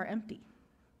excuses are empty.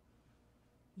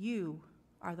 You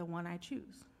are the one I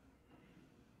choose.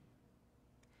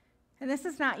 And this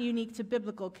is not unique to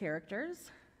biblical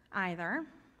characters either.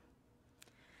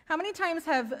 How many times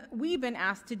have we been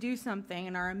asked to do something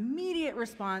and our immediate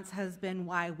response has been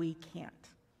why we can't?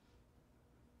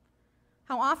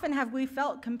 How often have we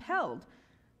felt compelled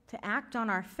to act on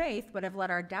our faith but have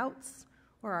let our doubts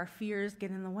or our fears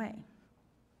get in the way?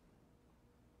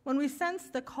 When we sense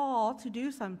the call to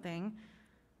do something,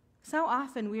 so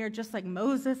often we are just like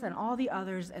Moses and all the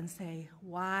others and say,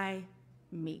 why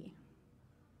me?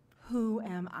 Who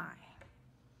am I?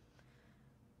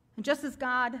 And just as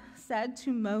God said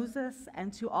to Moses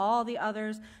and to all the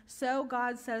others, so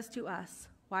God says to us,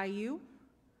 why you?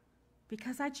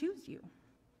 Because I choose you.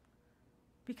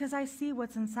 Because I see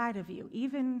what's inside of you,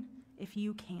 even if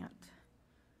you can't.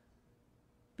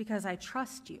 Because I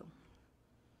trust you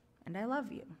and I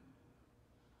love you.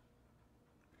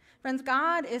 Friends,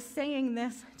 God is saying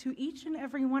this to each and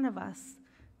every one of us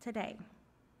today.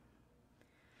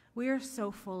 We are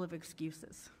so full of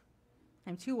excuses.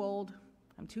 I'm too old.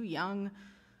 I'm too young.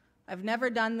 I've never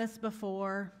done this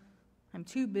before. I'm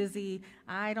too busy.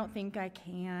 I don't think I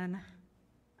can.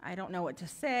 I don't know what to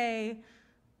say.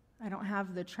 I don't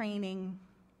have the training.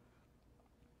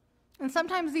 And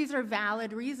sometimes these are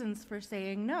valid reasons for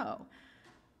saying no.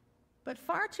 But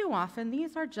far too often,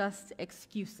 these are just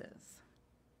excuses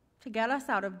to get us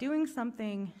out of doing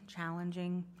something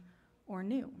challenging or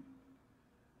new.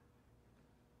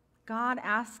 God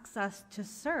asks us to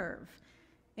serve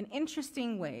in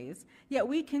interesting ways, yet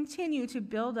we continue to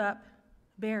build up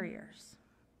barriers.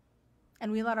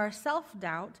 And we let our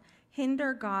self-doubt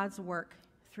hinder God's work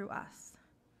through us.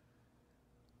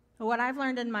 What I've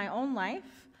learned in my own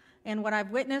life and what I've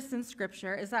witnessed in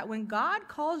Scripture is that when God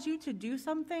calls you to do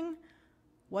something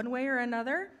one way or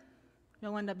another,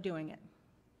 you'll end up doing it.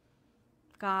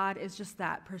 God is just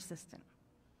that persistent.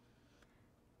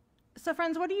 So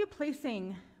friends, what are you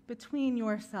placing between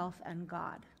yourself and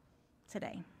God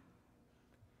today?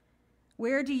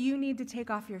 Where do you need to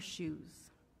take off your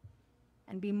shoes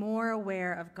and be more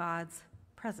aware of God's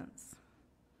presence?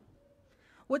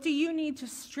 What do you need to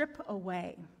strip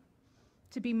away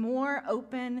to be more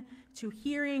open to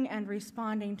hearing and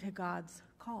responding to God's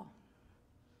call?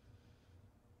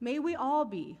 May we all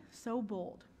be so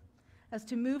bold as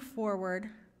to move forward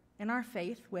in our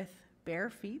faith with bare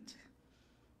feet,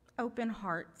 open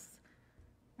hearts,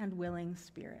 and willing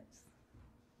spirits.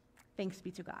 Thanks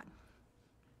be to God.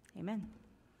 Amen.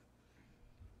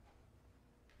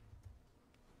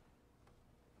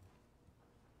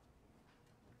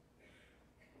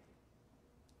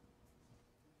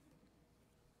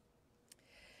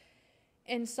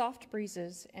 In soft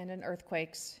breezes and in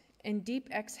earthquakes, in deep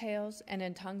exhales and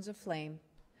in tongues of flame,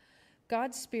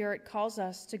 God's Spirit calls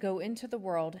us to go into the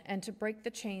world and to break the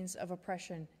chains of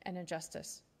oppression and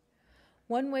injustice.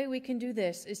 One way we can do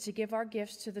this is to give our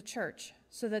gifts to the church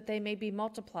so that they may be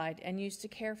multiplied and used to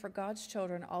care for God's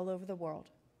children all over the world.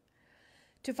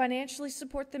 To financially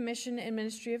support the mission and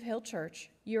ministry of Hill Church,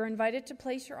 you're invited to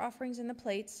place your offerings in the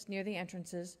plates near the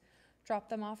entrances, drop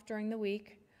them off during the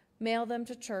week, mail them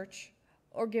to church,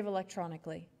 or give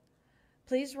electronically.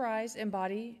 Please rise in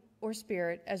body or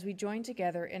spirit as we join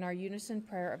together in our unison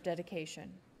prayer of dedication.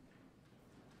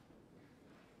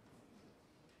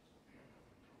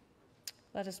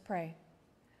 Let us pray.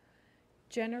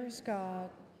 Generous God,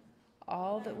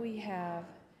 all that we have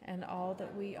and all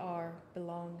that we are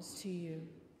belongs to you.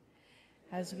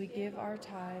 As we give our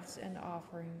tithes and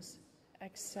offerings,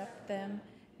 accept them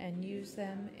and use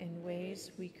them in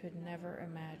ways we could never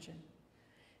imagine.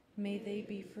 May they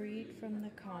be freed from the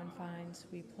confines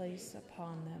we place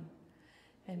upon them,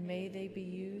 and may they be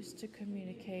used to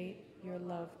communicate your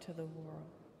love to the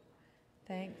world.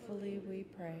 Thankfully we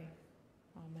pray.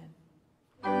 Amen.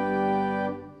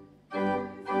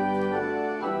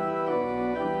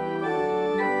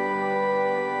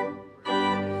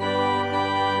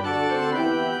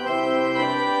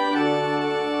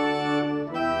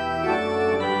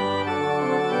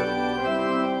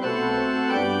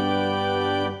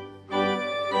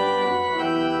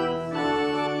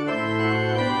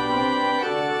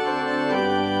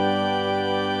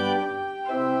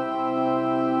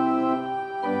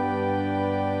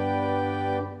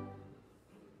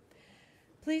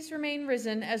 Please remain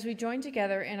risen as we join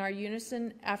together in our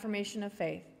unison affirmation of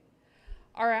faith.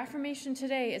 Our affirmation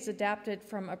today is adapted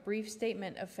from a brief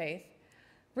statement of faith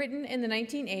written in the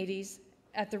 1980s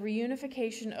at the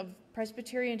reunification of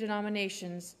Presbyterian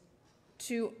denominations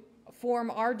to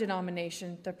form our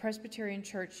denomination, the Presbyterian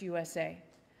Church USA.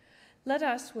 Let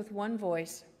us, with one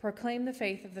voice, proclaim the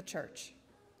faith of the church.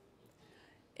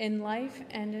 In life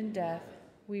and in death,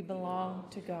 we belong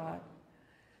to God.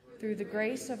 Through the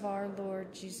grace of our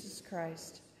Lord Jesus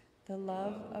Christ, the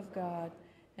love of God,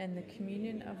 and the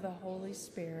communion of the Holy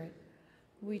Spirit,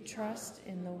 we trust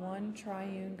in the one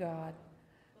triune God,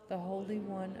 the Holy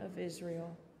One of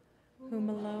Israel, whom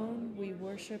alone we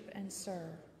worship and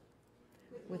serve.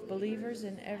 With believers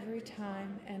in every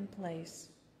time and place,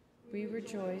 we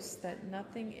rejoice that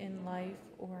nothing in life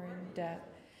or in death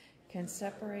can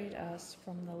separate us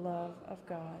from the love of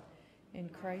God in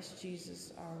Christ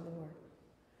Jesus our Lord.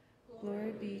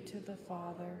 Glory be to the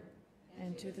Father,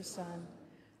 and to the Son,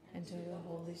 and to the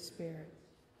Holy Spirit.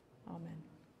 Amen.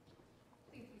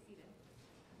 Please be seated.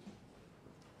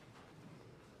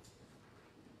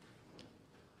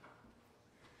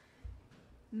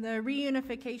 The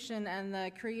reunification and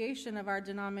the creation of our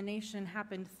denomination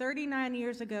happened 39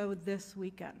 years ago this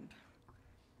weekend.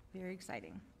 Very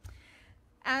exciting.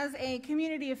 As a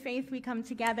community of faith, we come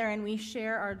together and we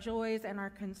share our joys and our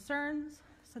concerns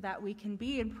so that we can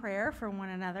be in prayer for one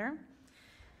another.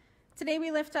 Today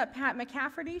we lift up Pat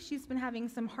McCafferty. She's been having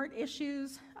some heart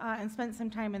issues and spent some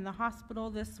time in the hospital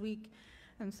this week.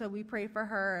 And so we pray for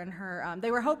her and her.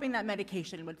 They were hoping that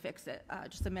medication would fix it,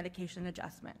 just a medication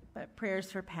adjustment, but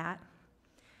prayers for Pat.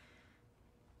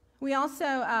 We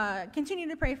also continue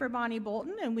to pray for Bonnie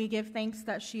Bolton, and we give thanks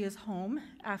that she is home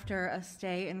after a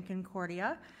stay in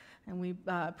Concordia, and we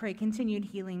pray continued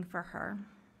healing for her.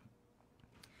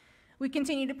 We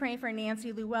continue to pray for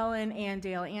Nancy Llewellyn and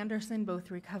Dale Anderson, both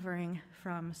recovering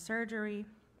from surgery.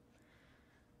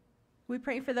 We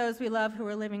pray for those we love who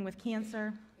are living with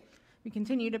cancer. We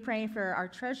continue to pray for our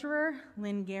treasurer,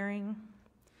 Lynn Gehring.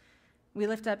 We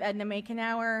lift up Edna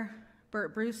Makenauer,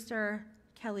 Bert Brewster,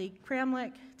 Kelly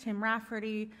Kramlick, Tim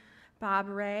Rafferty, Bob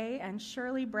Ray, and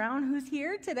Shirley Brown, who's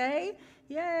here today.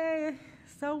 Yay!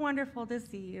 So wonderful to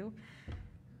see you.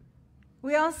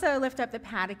 We also lift up the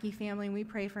Paddocky family. We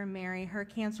pray for Mary. Her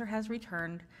cancer has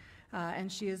returned,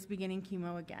 and she is beginning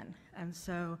chemo again. And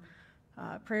so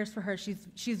prayers for her.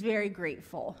 She's very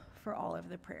grateful for all of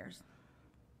the prayers.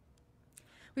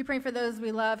 We pray for those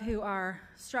we love who are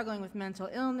struggling with mental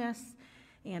illness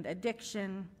and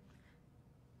addiction.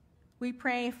 We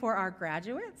pray for our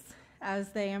graduates as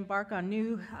they embark on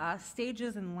new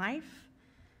stages in life.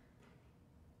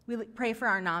 We pray for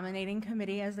our nominating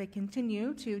committee as they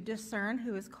continue to discern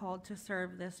who is called to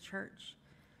serve this church.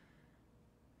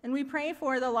 And we pray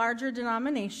for the larger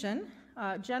denomination.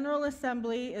 General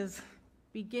Assembly is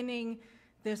beginning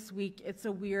this week. It's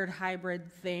a weird hybrid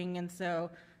thing, and so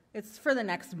it's for the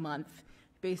next month,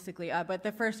 basically. But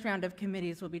the first round of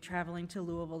committees will be traveling to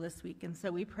Louisville this week, and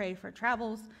so we pray for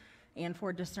travels and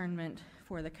for discernment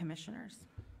for the commissioners.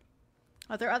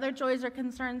 Are there other joys or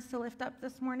concerns to lift up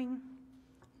this morning?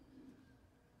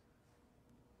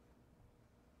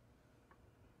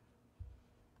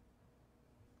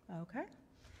 Okay.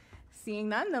 Seeing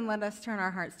none, then let us turn our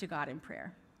hearts to God in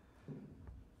prayer.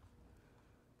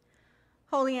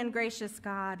 Holy and gracious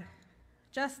God,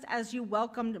 just as you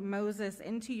welcomed Moses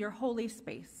into your holy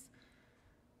space,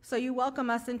 so you welcome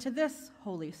us into this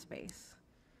holy space.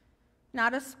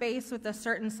 Not a space with a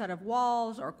certain set of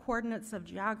walls or coordinates of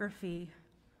geography,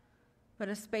 but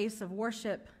a space of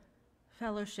worship,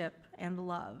 fellowship, and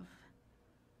love.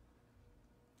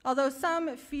 Although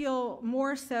some feel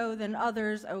more so than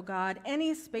others, O God,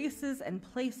 any spaces and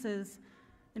places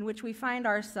in which we find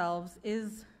ourselves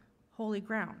is holy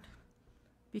ground,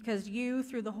 because you,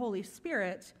 through the Holy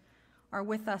Spirit, are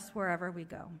with us wherever we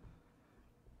go.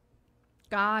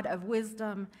 God of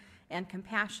wisdom and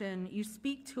compassion, you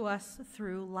speak to us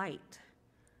through light,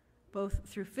 both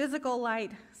through physical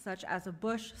light, such as a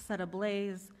bush set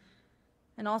ablaze,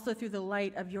 and also through the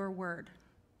light of your word,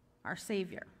 our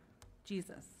Savior,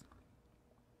 Jesus.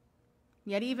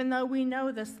 Yet even though we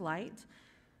know this light,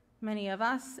 many of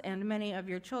us and many of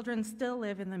your children still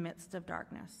live in the midst of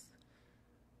darkness.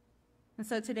 And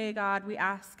so today, God, we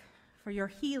ask for your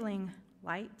healing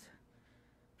light,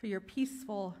 for your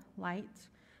peaceful light,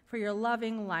 for your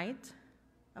loving light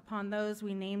upon those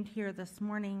we named here this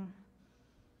morning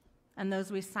and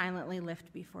those we silently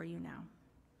lift before you now.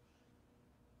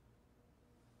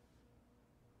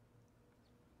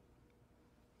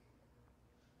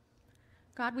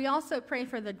 God, we also pray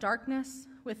for the darkness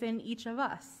within each of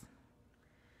us.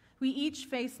 We each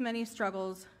face many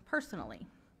struggles personally,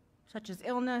 such as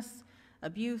illness,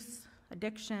 abuse,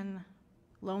 addiction,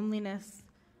 loneliness,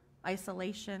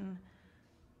 isolation,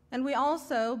 and we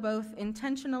also both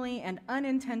intentionally and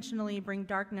unintentionally bring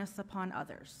darkness upon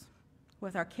others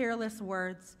with our careless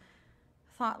words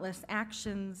thoughtless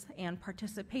actions, and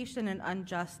participation in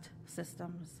unjust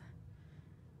systems.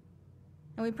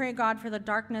 And we pray, God, for the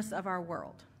darkness of our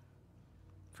world,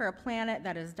 for a planet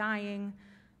that is dying,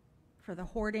 for the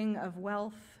hoarding of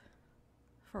wealth,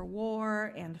 for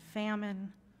war and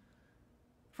famine,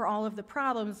 for all of the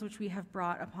problems which we have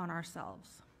brought upon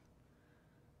ourselves.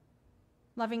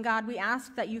 Loving God, we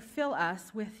ask that you fill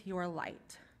us with your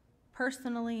light,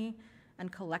 personally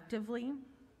and collectively,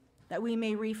 that we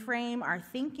may reframe our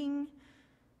thinking,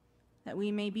 that we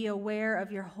may be aware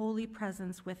of your holy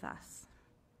presence with us.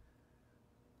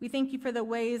 We thank you for the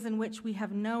ways in which we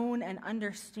have known and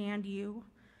understand you.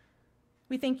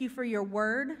 We thank you for your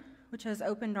word, which has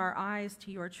opened our eyes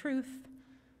to your truth.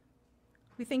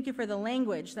 We thank you for the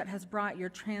language that has brought your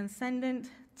transcendent,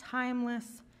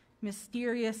 timeless,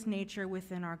 mysterious nature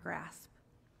within our grasp.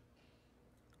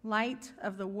 Light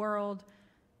of the world,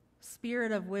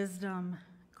 Spirit of wisdom,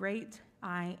 great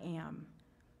I am.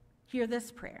 Hear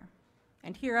this prayer,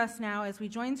 and hear us now as we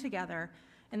join together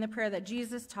in the prayer that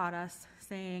Jesus taught us,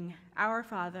 saying, Our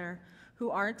Father, who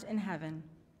art in heaven,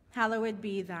 hallowed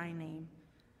be thy name.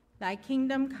 Thy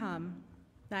kingdom come,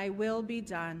 thy will be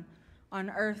done,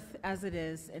 on earth as it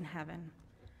is in heaven.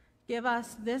 Give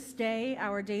us this day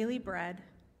our daily bread,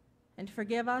 and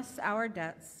forgive us our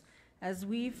debts as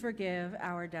we forgive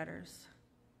our debtors.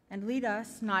 And lead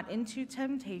us not into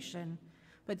temptation,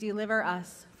 but deliver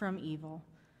us from evil.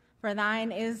 For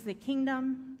thine is the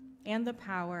kingdom and the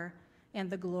power and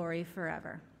the glory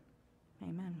forever.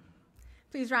 Amen.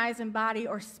 Please rise in body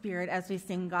or spirit as we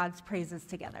sing God's praises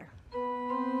together.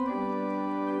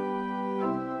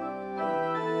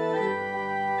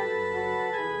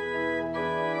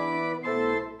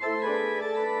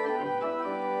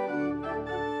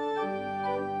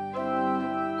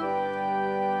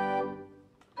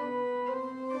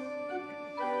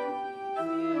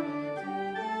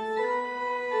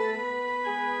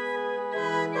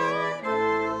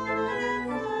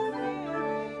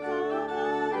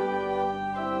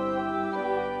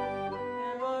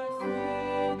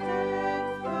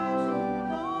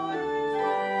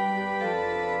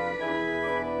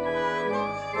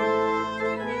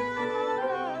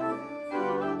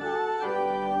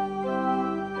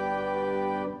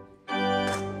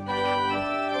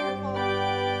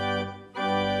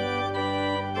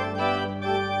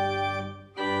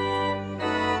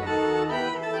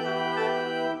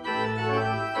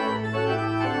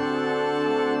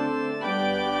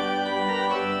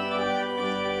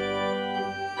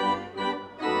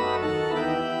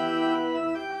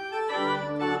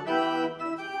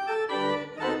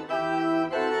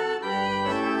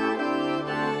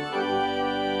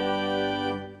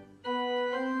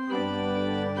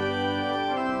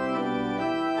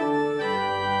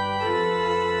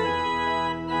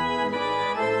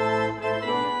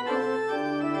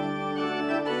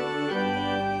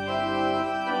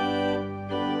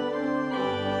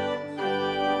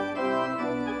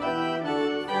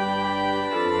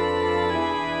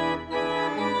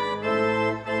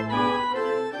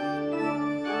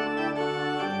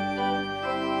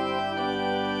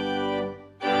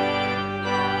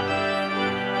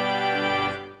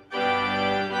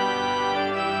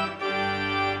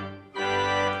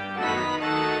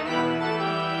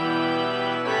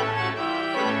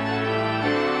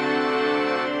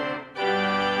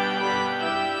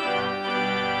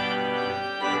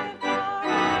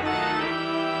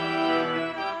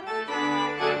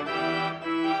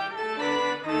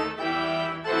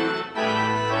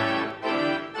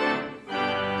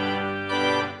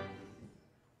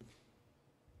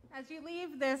 As you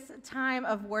leave this time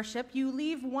of worship, you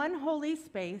leave one holy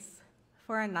space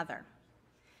for another.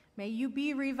 May you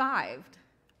be revived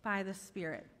by the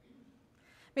Spirit.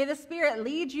 May the Spirit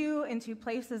lead you into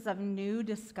places of new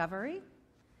discovery.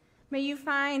 May you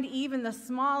find even the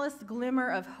smallest glimmer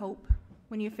of hope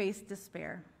when you face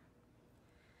despair.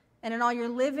 And in all your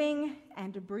living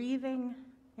and breathing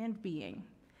and being,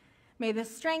 may the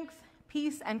strength,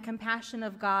 peace, and compassion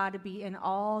of God be in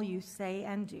all you say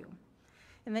and do.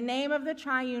 In the name of the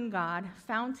triune God,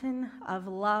 fountain of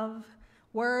love,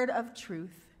 word of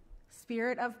truth,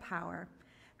 spirit of power,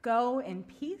 go in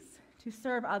peace to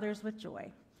serve others with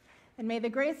joy. And may the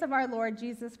grace of our Lord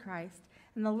Jesus Christ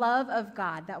and the love of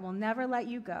God that will never let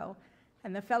you go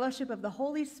and the fellowship of the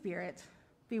Holy Spirit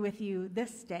be with you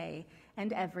this day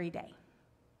and every day.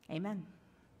 Amen.